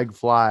flag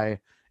fly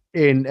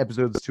in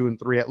episodes 2 and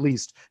 3 at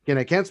least. Again,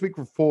 I can't speak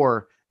for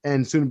 4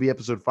 and soon to be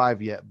episode 5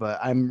 yet, but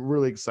I'm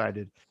really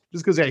excited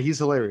just because he's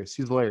hilarious.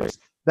 He's hilarious.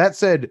 That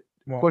said,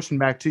 question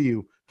back to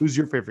you: who's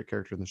your favorite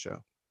character in the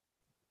show?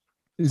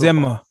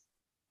 Zemo.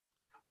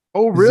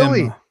 Oh,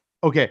 really? Zemo.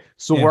 Okay,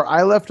 so where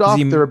I left off,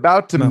 they're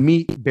about to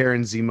meet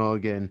Baron Zemo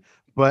again,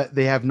 but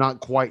they have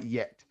not quite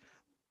yet.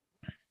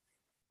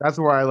 That's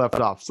where I left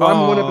off. So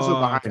I'm one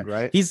episode behind,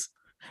 right?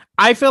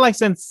 I feel like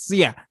since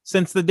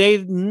the day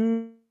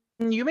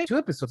you made 2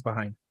 episodes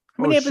behind.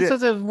 How many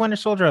episodes of Winter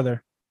Soldier are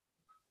there?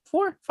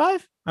 4,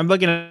 5? I'm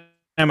looking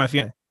at my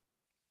fiance.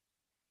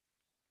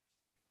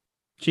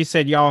 She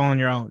said y'all on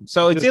your own.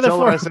 So it's either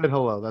 4. I said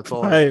hello. That's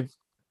all. 5.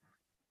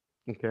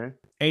 Okay.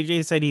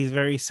 AJ said he's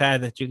very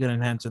sad that you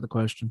couldn't answer the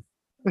question.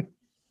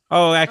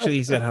 Oh, actually,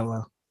 he said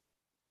hello.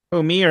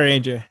 Oh, me or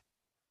AJ?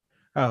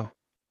 Oh.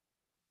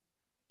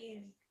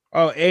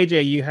 Oh,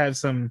 AJ, you have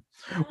some.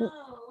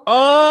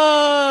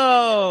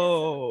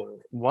 Oh.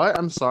 What?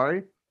 I'm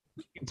sorry.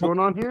 What's going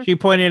on here? She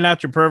pointed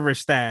out your pervert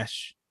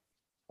stash.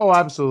 Oh,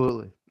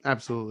 absolutely.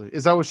 Absolutely.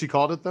 Is that what she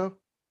called it, though?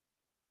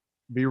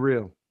 Be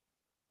real.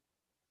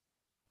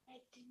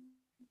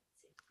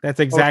 That's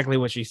exactly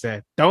what she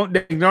said. Don't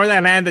ignore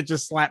that hand that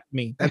just slapped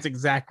me. That's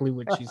exactly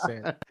what she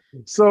said.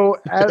 So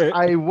as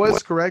I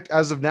was correct.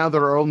 As of now,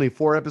 there are only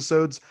 4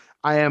 episodes.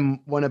 I am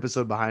 1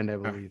 episode behind, I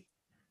believe.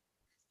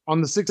 On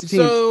the 16th.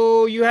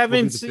 So you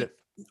haven't seen.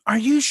 Are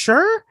you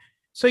sure?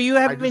 So you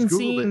haven't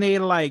seen they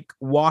like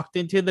walked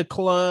into the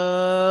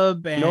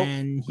club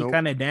and he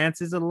kind of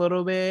dances a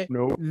little bit?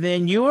 Nope.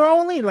 Then you were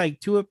only like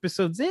 2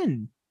 episodes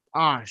in.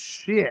 Ah,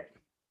 shit.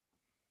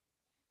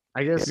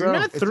 I guess you're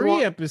not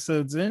 3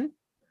 episodes in.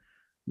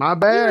 My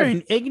bad. You're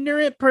an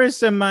ignorant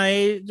person, my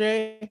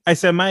AJ. I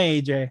said my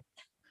AJ.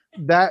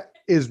 That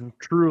is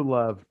true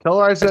love. Tell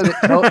her I said it.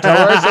 Tell her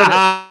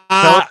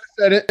I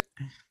said it.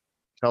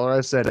 Tell her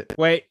I said it.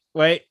 Wait.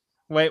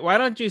 Why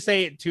don't you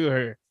say it to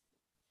her?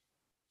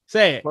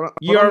 Say it.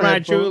 You're my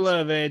true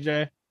love,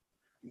 AJ.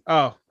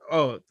 Oh,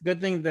 good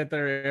thing that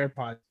they're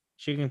AirPods.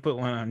 She can put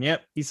one on.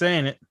 Yep, he's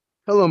saying it.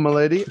 Hello, my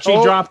lady. She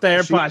dropped the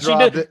AirPods. She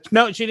did.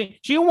 No, she didn't.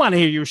 She don't want to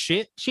hear your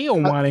shit. She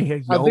don't want to hear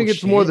your I think it's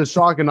shit. more the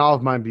shock and awe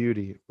of my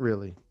beauty,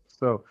 really.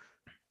 So,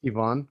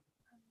 Yvonne,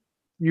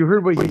 you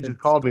heard what he just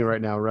called me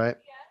right now, right?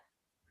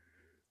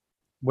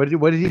 What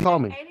did he call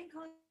me?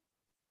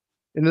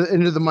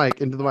 Into the mic,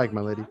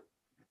 my lady.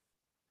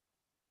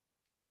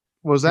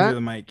 What was that? Into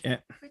the mic. Yeah.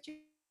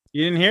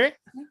 You didn't hear it?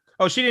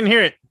 Oh, she didn't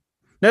hear it.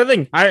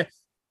 Nothing. I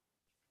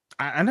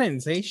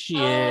didn't say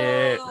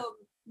shit. Oh,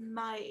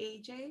 my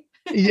AJ.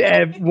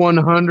 Yeah,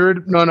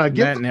 100. No, get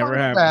that the never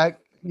happened.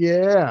 Back.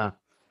 Yeah,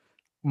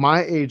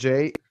 my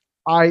AJ,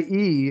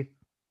 i.e.,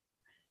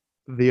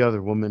 the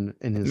other woman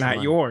in his not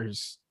life.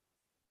 Yours.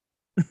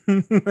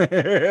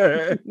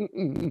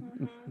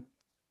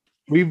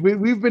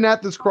 We've been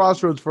at this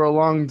crossroads for a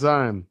long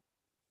time,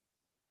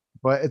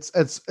 but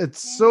it's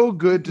so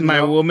good to my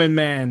know woman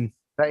man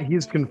that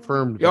he's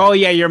confirmed that. Oh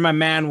yeah, you're my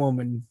man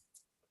woman.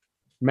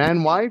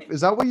 Man wife?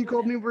 Is that what you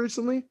called me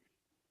recently?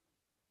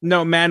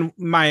 No, my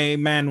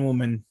man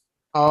woman.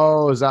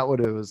 Oh, is that what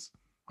it was?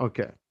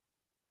 Okay.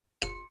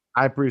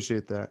 I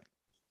appreciate that.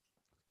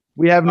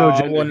 We have no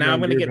gender. Well, now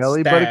I'm gonna get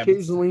belly, stabbed. but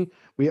occasionally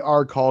we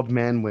are called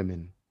man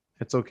women.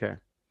 It's okay.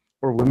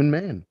 Or women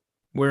man.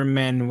 We're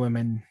men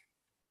women.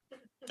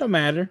 Don't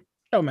matter.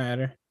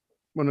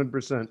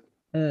 100%.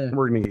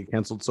 We're gonna get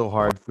canceled so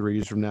hard 3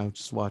 years from now.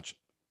 Just watch.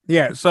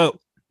 Yeah, so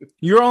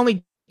you're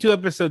only 2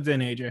 episodes in,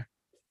 AJ.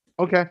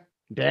 Okay.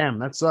 Damn,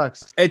 that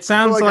sucks. It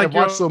sounds like I've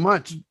watched so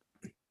much.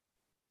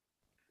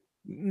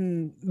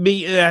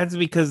 That's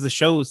because the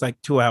show is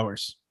like 2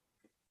 hours.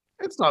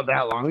 It's not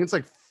that long. It's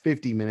like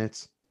 50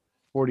 minutes,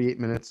 48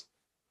 minutes.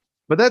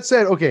 But that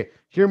said, okay,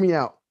 hear me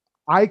out.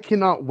 I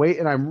cannot wait,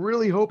 and I'm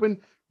really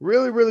hoping,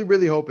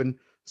 really hoping.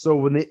 So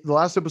when the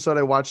last episode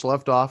I watched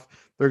left off,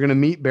 they're gonna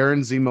meet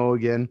Baron Zemo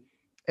again,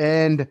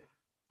 and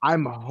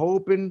I'm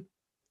hoping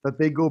that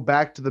they go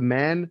back to the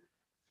man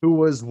who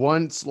was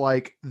once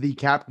like the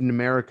Captain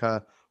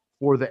America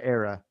for the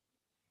era.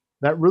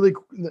 That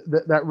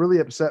really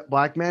upset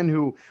black man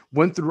who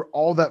went through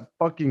all that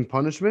fucking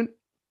punishment,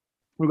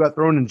 who got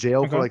thrown in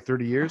jail for like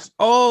 30 years.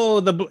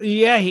 Oh,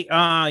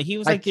 he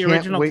was like the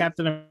original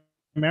Captain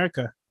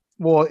America.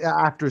 Well,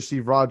 after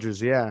Steve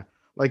Rogers, yeah.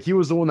 Like he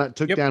was the one that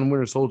took down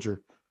Winter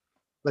Soldier.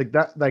 Like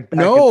that,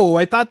 no,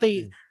 I thought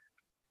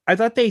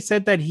they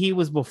said that he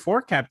was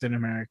before Captain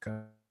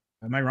America.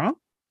 Am I wrong?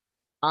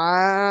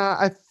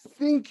 I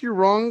think you're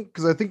wrong,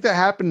 because I think that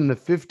happened in the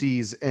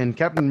 50s and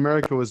Captain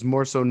America was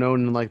more so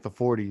known in like the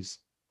 40s.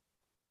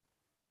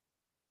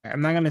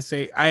 I'm not gonna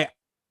say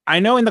I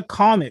know in the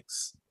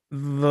comics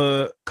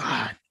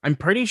I'm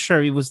pretty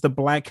sure he was the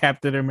Black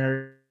Captain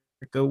America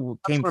who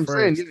came first.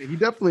 I'm saying. Yeah, he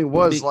definitely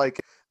was like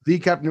the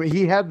Captain.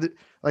 He had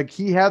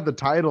the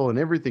title and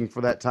everything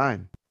for that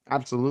time.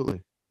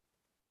 Absolutely.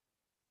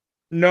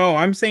 No,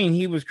 I'm saying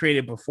he was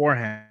created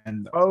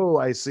beforehand. Oh,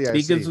 I see.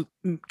 Because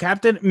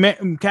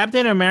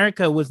Captain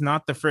America was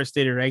not the first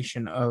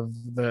iteration of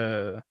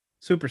the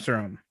super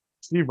serum.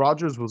 Steve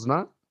Rogers was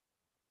not?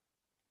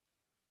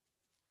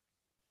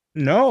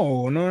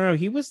 No.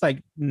 He was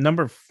like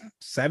number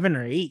 7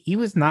 or 8. He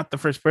was not the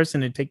first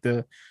person to take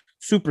the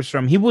super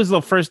serum. He was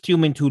the first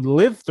human to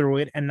live through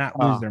it and not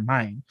lose their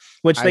mind,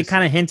 which they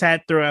kind of hint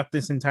at throughout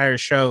this entire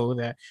show,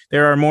 that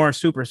there are more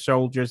super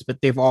soldiers,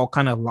 but they've all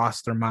kind of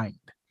lost their mind.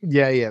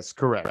 Yeah, yes,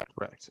 correct.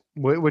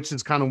 Which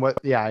is kind of what,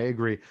 yeah, I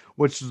agree.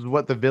 Which is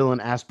what the villain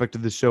aspect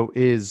of the show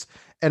is.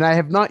 And I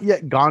have not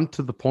yet gone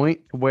to the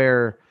point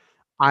where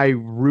I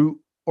root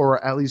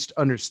or at least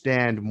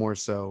understand more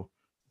so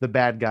the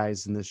bad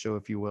guys in this show,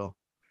 if you will.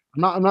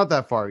 I'm not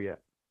that far yet.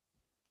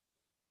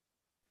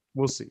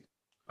 We'll see.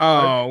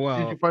 Oh Did you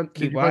well, find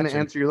keep did you find the watching.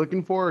 answer you're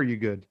looking for, or are you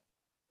good?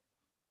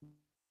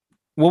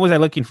 What was I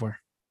looking for?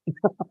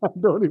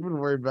 Don't even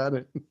worry about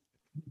it.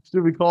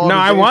 Should we call No, it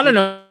a I day? want to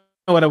know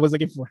what I was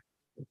looking for.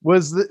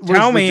 Was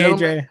Tell the me,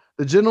 gentleman AJ.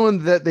 the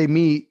gentleman that they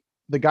meet,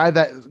 the guy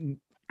that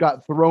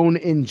got thrown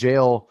in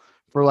jail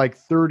for like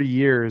 30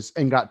 years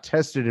and got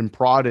tested and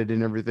prodded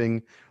and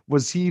everything,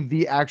 was he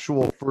the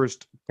actual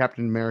first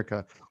Captain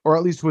America? Or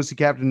at least was he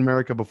Captain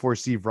America before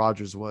Steve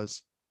Rogers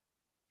was?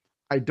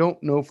 I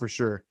don't know for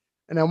sure.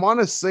 And I want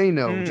to say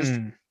no, just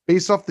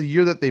based off the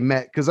year that they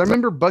met. Because I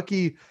remember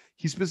Bucky,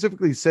 he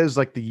specifically says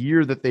like the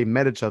year that they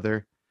met each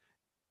other.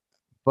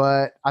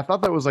 But I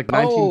thought that was like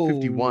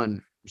 1951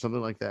 or something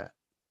like that.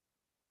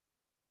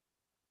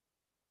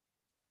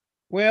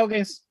 Well,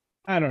 guess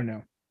I don't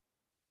know.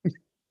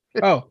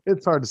 Oh,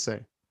 It's hard to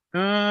say.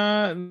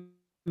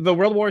 The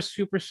World War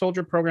Super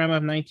Soldier Program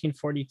of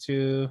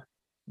 1942,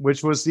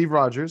 Which was Steve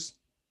Rogers.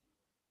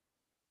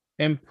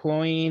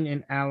 employing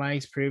an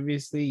allies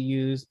previously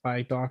used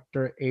by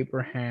Dr.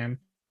 Abraham,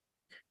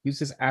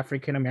 uses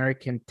African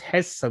American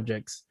test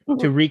subjects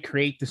to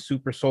recreate the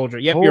super soldier.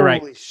 Yep, you're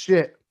right. Holy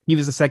shit. He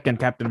was the second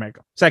Captain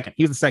America. Second.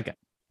 He was the second.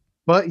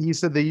 But he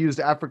said they used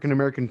African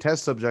American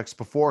test subjects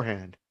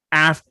beforehand.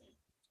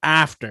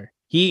 After.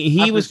 He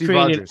After was Steve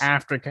created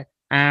Rogers.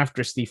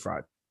 after Steve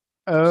Rogers.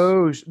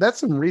 Oh, that's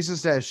some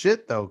racist ass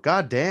shit, though.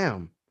 God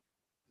damn.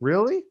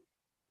 Really?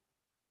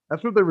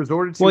 That's what they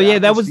resorted to. Well, yeah, after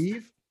that was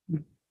Steve?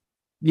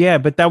 Yeah,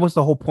 but that was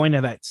the whole point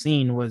of that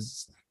scene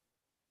was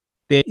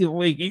that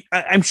like,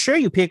 I'm sure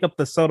you pick up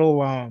the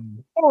subtle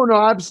Oh no,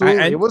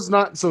 absolutely. It was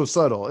not so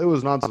subtle. It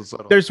was not so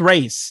subtle. There's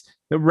race.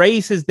 The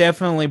race is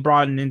definitely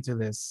brought into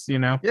this, you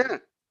know. Yeah.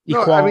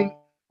 Equality,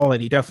 I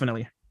mean,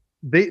 definitely.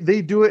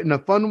 They do it in a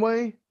fun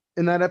way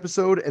in that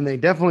episode, and they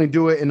definitely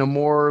do it in a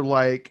more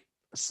like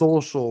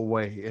social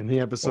way in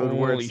the episode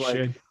where it's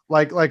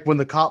like when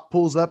the cop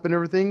pulls up and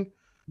everything.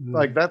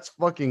 Like that's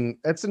an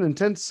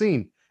intense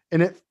scene.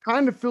 And it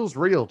kind of feels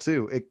real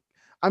too.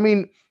 I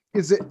mean,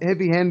 is it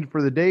heavy-handed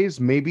for the days?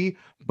 Maybe,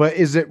 but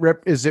is it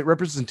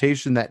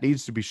representation that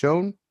needs to be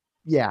shown?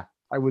 Yeah,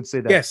 I would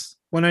say that. Yes,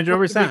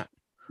 100%.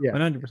 Yeah,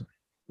 100%.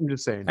 I'm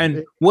just saying.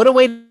 And what a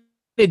way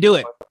to do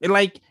it!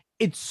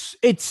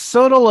 It's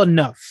subtle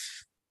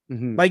enough.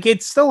 Mm-hmm. Like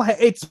it's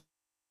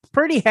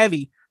pretty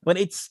heavy, but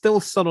it's still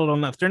subtle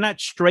enough. They're not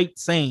straight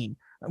saying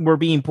we're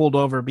being pulled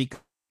over because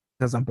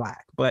I'm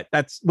black, but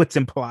that's what's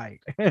implied.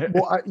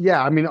 Well,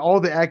 yeah, I mean,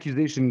 all the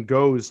accusation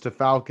goes to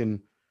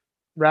Falcon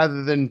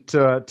rather than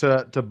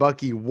to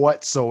Bucky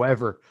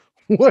whatsoever.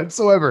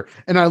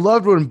 And I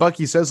loved when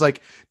Bucky says,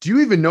 like, do you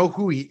even know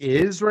who he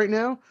is right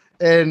now?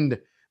 And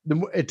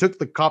it took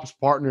the cop's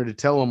partner to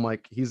tell him,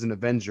 like, he's an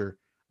Avenger.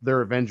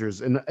 They're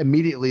Avengers. And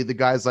immediately the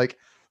guy's like,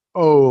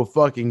 oh,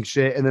 fucking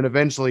shit. And then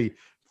eventually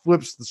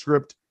flips the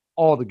script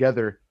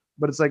altogether.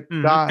 But it's like,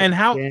 God and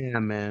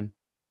damn, man.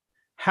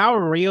 How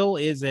real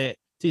is it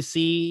to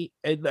see?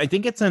 I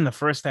think it's in the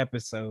first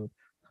episode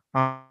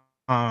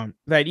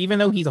that even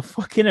though he's a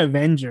fucking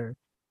Avenger,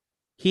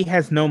 he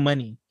has no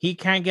money. He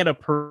can't get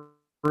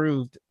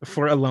approved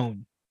for a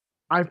loan.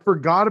 I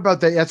forgot about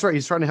that. That's right.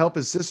 He's trying to help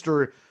his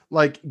sister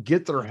like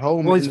get their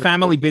home. Well, his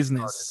family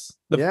business,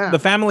 the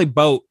family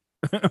boat,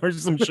 or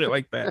some shit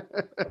like that.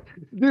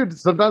 Dude,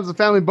 sometimes the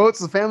family boat's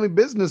the family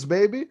business,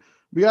 baby.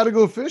 We got to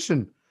go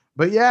fishing.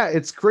 But yeah,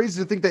 it's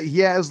crazy to think that he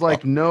has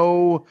like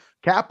no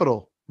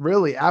capital,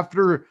 really,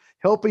 after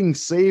helping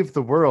save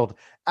the world,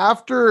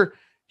 after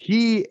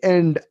he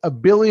and a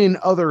billion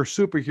other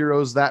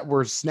superheroes that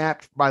were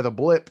snapped by the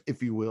blip,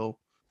 if you will,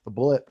 the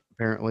blip,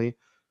 apparently.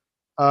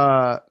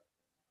 After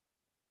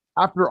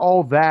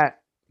all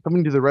that,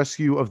 coming to the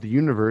rescue of the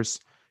universe,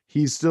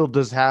 he still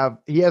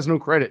he has no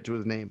credit to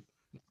his name.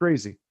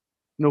 Crazy.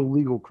 No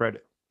legal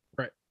credit.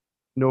 Right.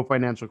 No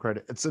financial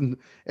credit. It's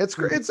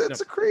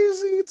a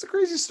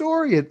crazy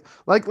story. It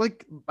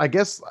like I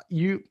guess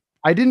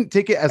I didn't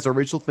take it as a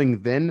racial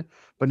thing then,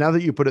 but now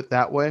that you put it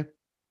that way,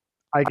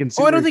 I can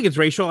see. I don't think it's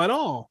racial at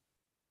all.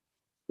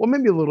 Well,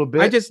 maybe a little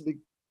bit.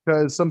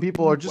 Because some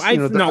people are just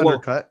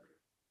undercut.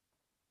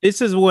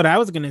 This is what I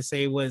was gonna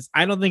say was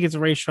I don't think it's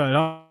racial at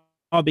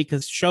all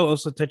because the show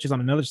also touches on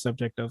another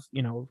subject of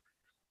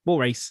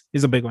race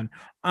is a big one.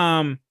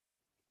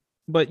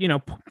 But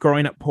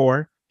growing up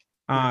poor.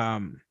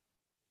 I'm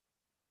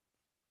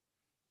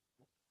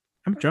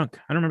drunk.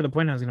 I don't remember the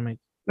point I was gonna make.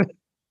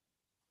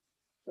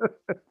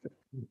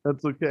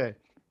 That's okay.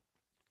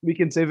 We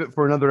can save it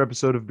for another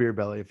episode of Beer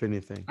Belly, if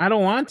anything. I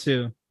don't want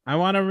to. I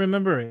want to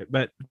remember it,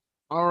 but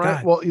All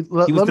right. God. Well, He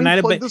was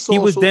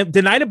denied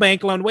denied a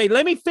bank loan. Wait,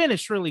 let me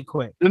finish really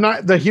quick.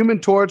 The Human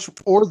Torch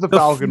or the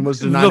Falcon was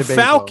denied a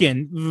bank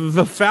loan.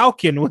 The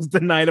Falcon was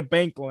denied a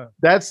bank loan.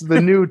 That's the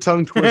new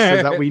tongue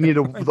twister that we need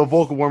the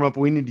vocal warm up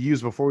we need to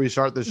use before we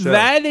start the show.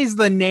 That is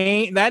the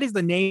name. That is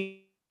the name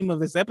of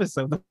this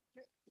episode. The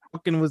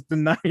Falcon was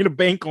denied a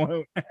bank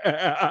loan.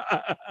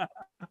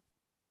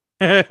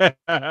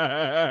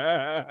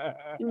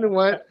 You know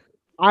what?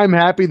 I'm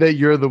happy that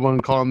you're the one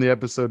calling the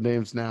episode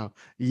names now.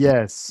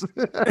 Yes.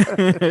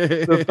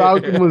 The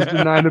Falcon was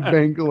denied a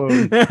bank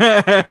loan.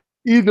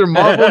 Either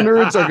Marvel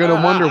nerds are going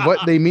to wonder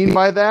what they mean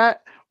by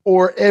that,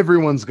 or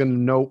everyone's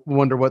going to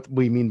wonder what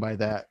we mean by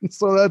that.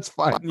 So that's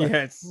fine.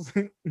 Yes.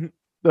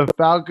 The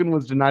Falcon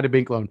was denied a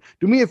bank loan.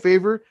 Do me a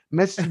favor,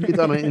 message me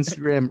that on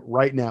Instagram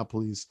right now,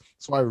 please,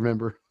 so I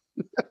remember.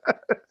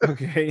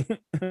 Okay.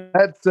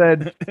 That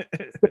said,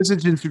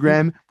 message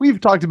Instagram. We've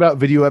talked about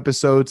video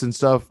episodes and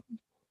stuff.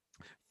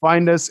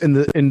 Find us in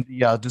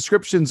the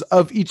descriptions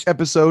of each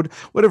episode,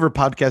 whatever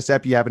podcast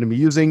app you happen to be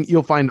using.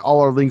 You'll find all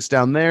our links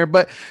down there.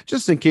 But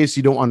just in case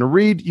you don't want to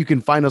read, you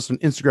can find us on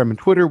Instagram and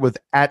Twitter with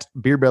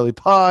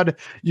 @BeerBellyPod.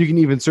 You can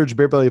even search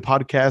Beer Belly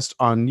Podcast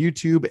on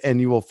YouTube,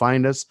 and you will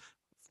find us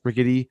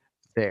friggity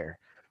there.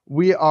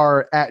 We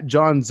are at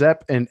John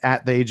Zepp and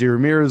at the AJ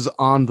Ramirez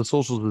on the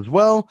socials as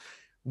well.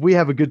 We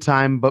have a good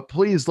time, but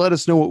please let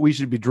us know what we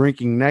should be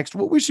drinking next,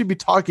 what we should be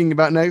talking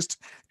about next,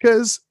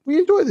 because we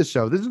enjoy this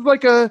show. This is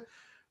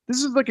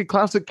like a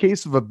classic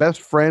case of a best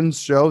friends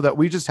show that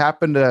we just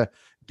happen to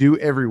do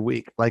every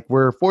week. Like,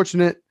 we're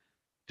fortunate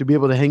to be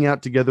able to hang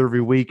out together every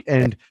week.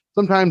 And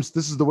sometimes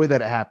this is the way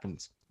that it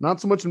happens.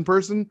 Not so much in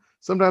person.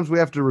 Sometimes we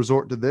have to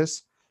resort to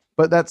this.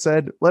 But that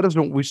said, let us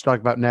know what we should talk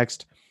about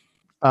next.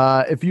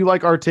 If you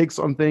like our takes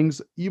on things,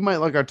 you might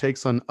like our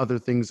takes on other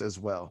things as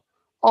well.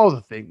 All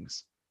the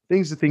things.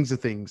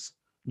 Things.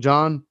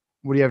 John,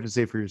 what do you have to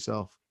say for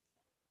yourself?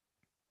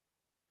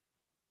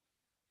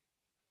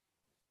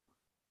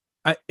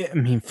 I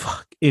mean,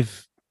 fuck.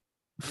 If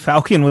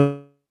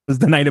Falcon was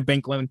denied a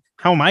bank loan,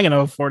 how am I going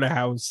to afford a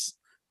house?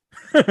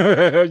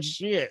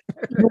 Shit.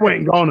 You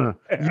ain't gonna.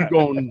 You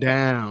going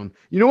down.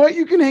 You know what?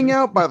 You can hang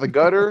out by the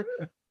gutter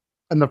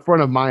in the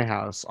front of my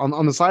house.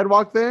 On the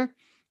sidewalk there,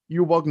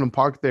 you're welcome to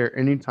park there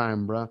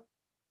anytime, bro.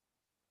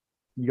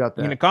 You got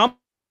that. You're going to call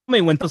me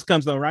when this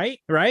comes, though, right?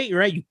 Right,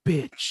 you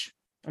bitch.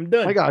 I'm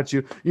done. I got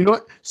you. You know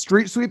what?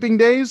 Street sweeping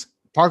days,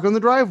 park on the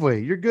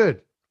driveway. You're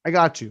good. I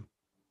got you.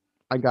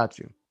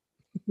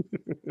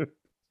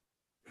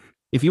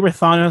 If you were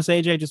Thanos,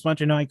 AJ, I just want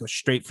you to know I go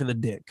straight for the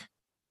dick.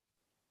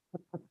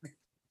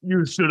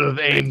 You should have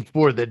aimed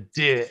for the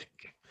dick.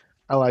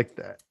 I like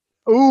that.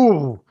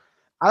 Ooh,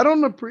 I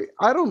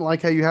don't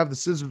like how you have the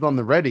scissors on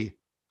the ready.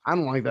 I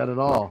don't like that at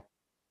all.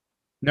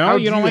 No, how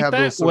you don't like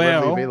that? So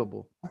readily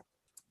available?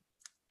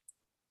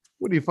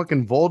 What are you,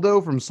 fucking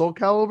Voldo from Soul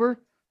Calibur?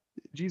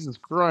 Jesus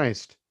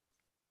Christ.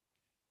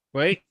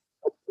 Wait.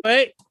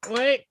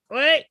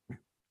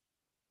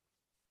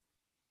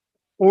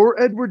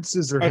 Or Edward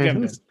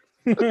Scissorhands.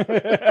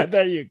 Okay,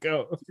 there you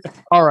go.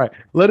 All right.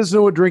 Let us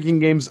know what drinking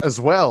games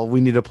as well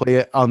we need to play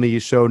it on the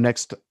show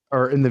next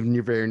or in the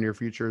very near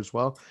future as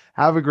well.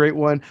 Have a great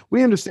one.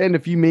 We understand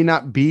if you may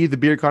not be the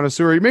beer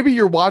connoisseur, maybe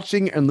you're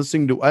watching and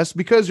listening to us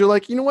because you're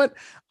like, you know what?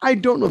 I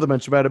don't know that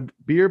much about a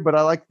beer, but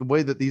I like the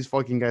way that these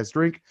fucking guys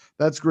drink.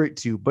 That's great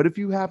too. But if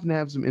you happen to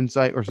have some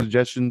insight or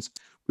suggestions,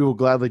 we will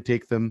gladly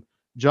take them.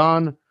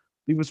 John,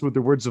 leave us with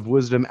the words of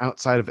wisdom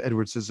outside of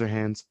Edward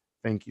Scissorhands.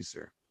 Thank you,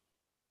 sir.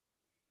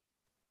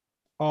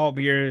 All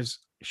beers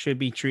should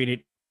be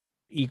treated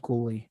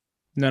equally.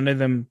 None of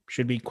them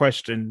should be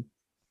questioned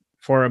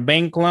for a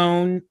bank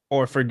loan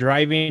or for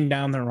driving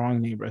down the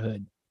wrong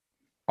neighborhood.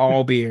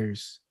 All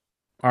beers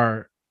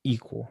are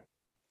equal.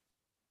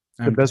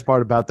 The best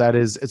part about that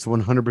is it's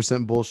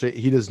 100% bullshit.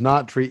 He does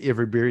not treat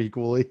every beer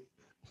equally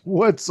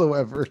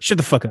whatsoever. Shut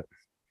the fuck up.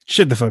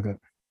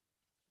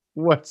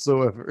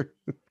 Whatsoever.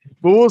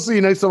 But we'll see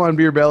you next time on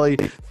Beer Belly.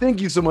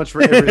 Thank you so much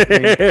for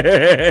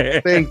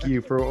everything. Thank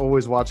you for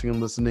always watching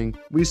and listening.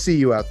 We see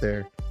you out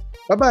there.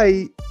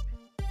 Bye-bye.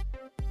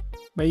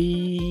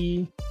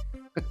 Bye.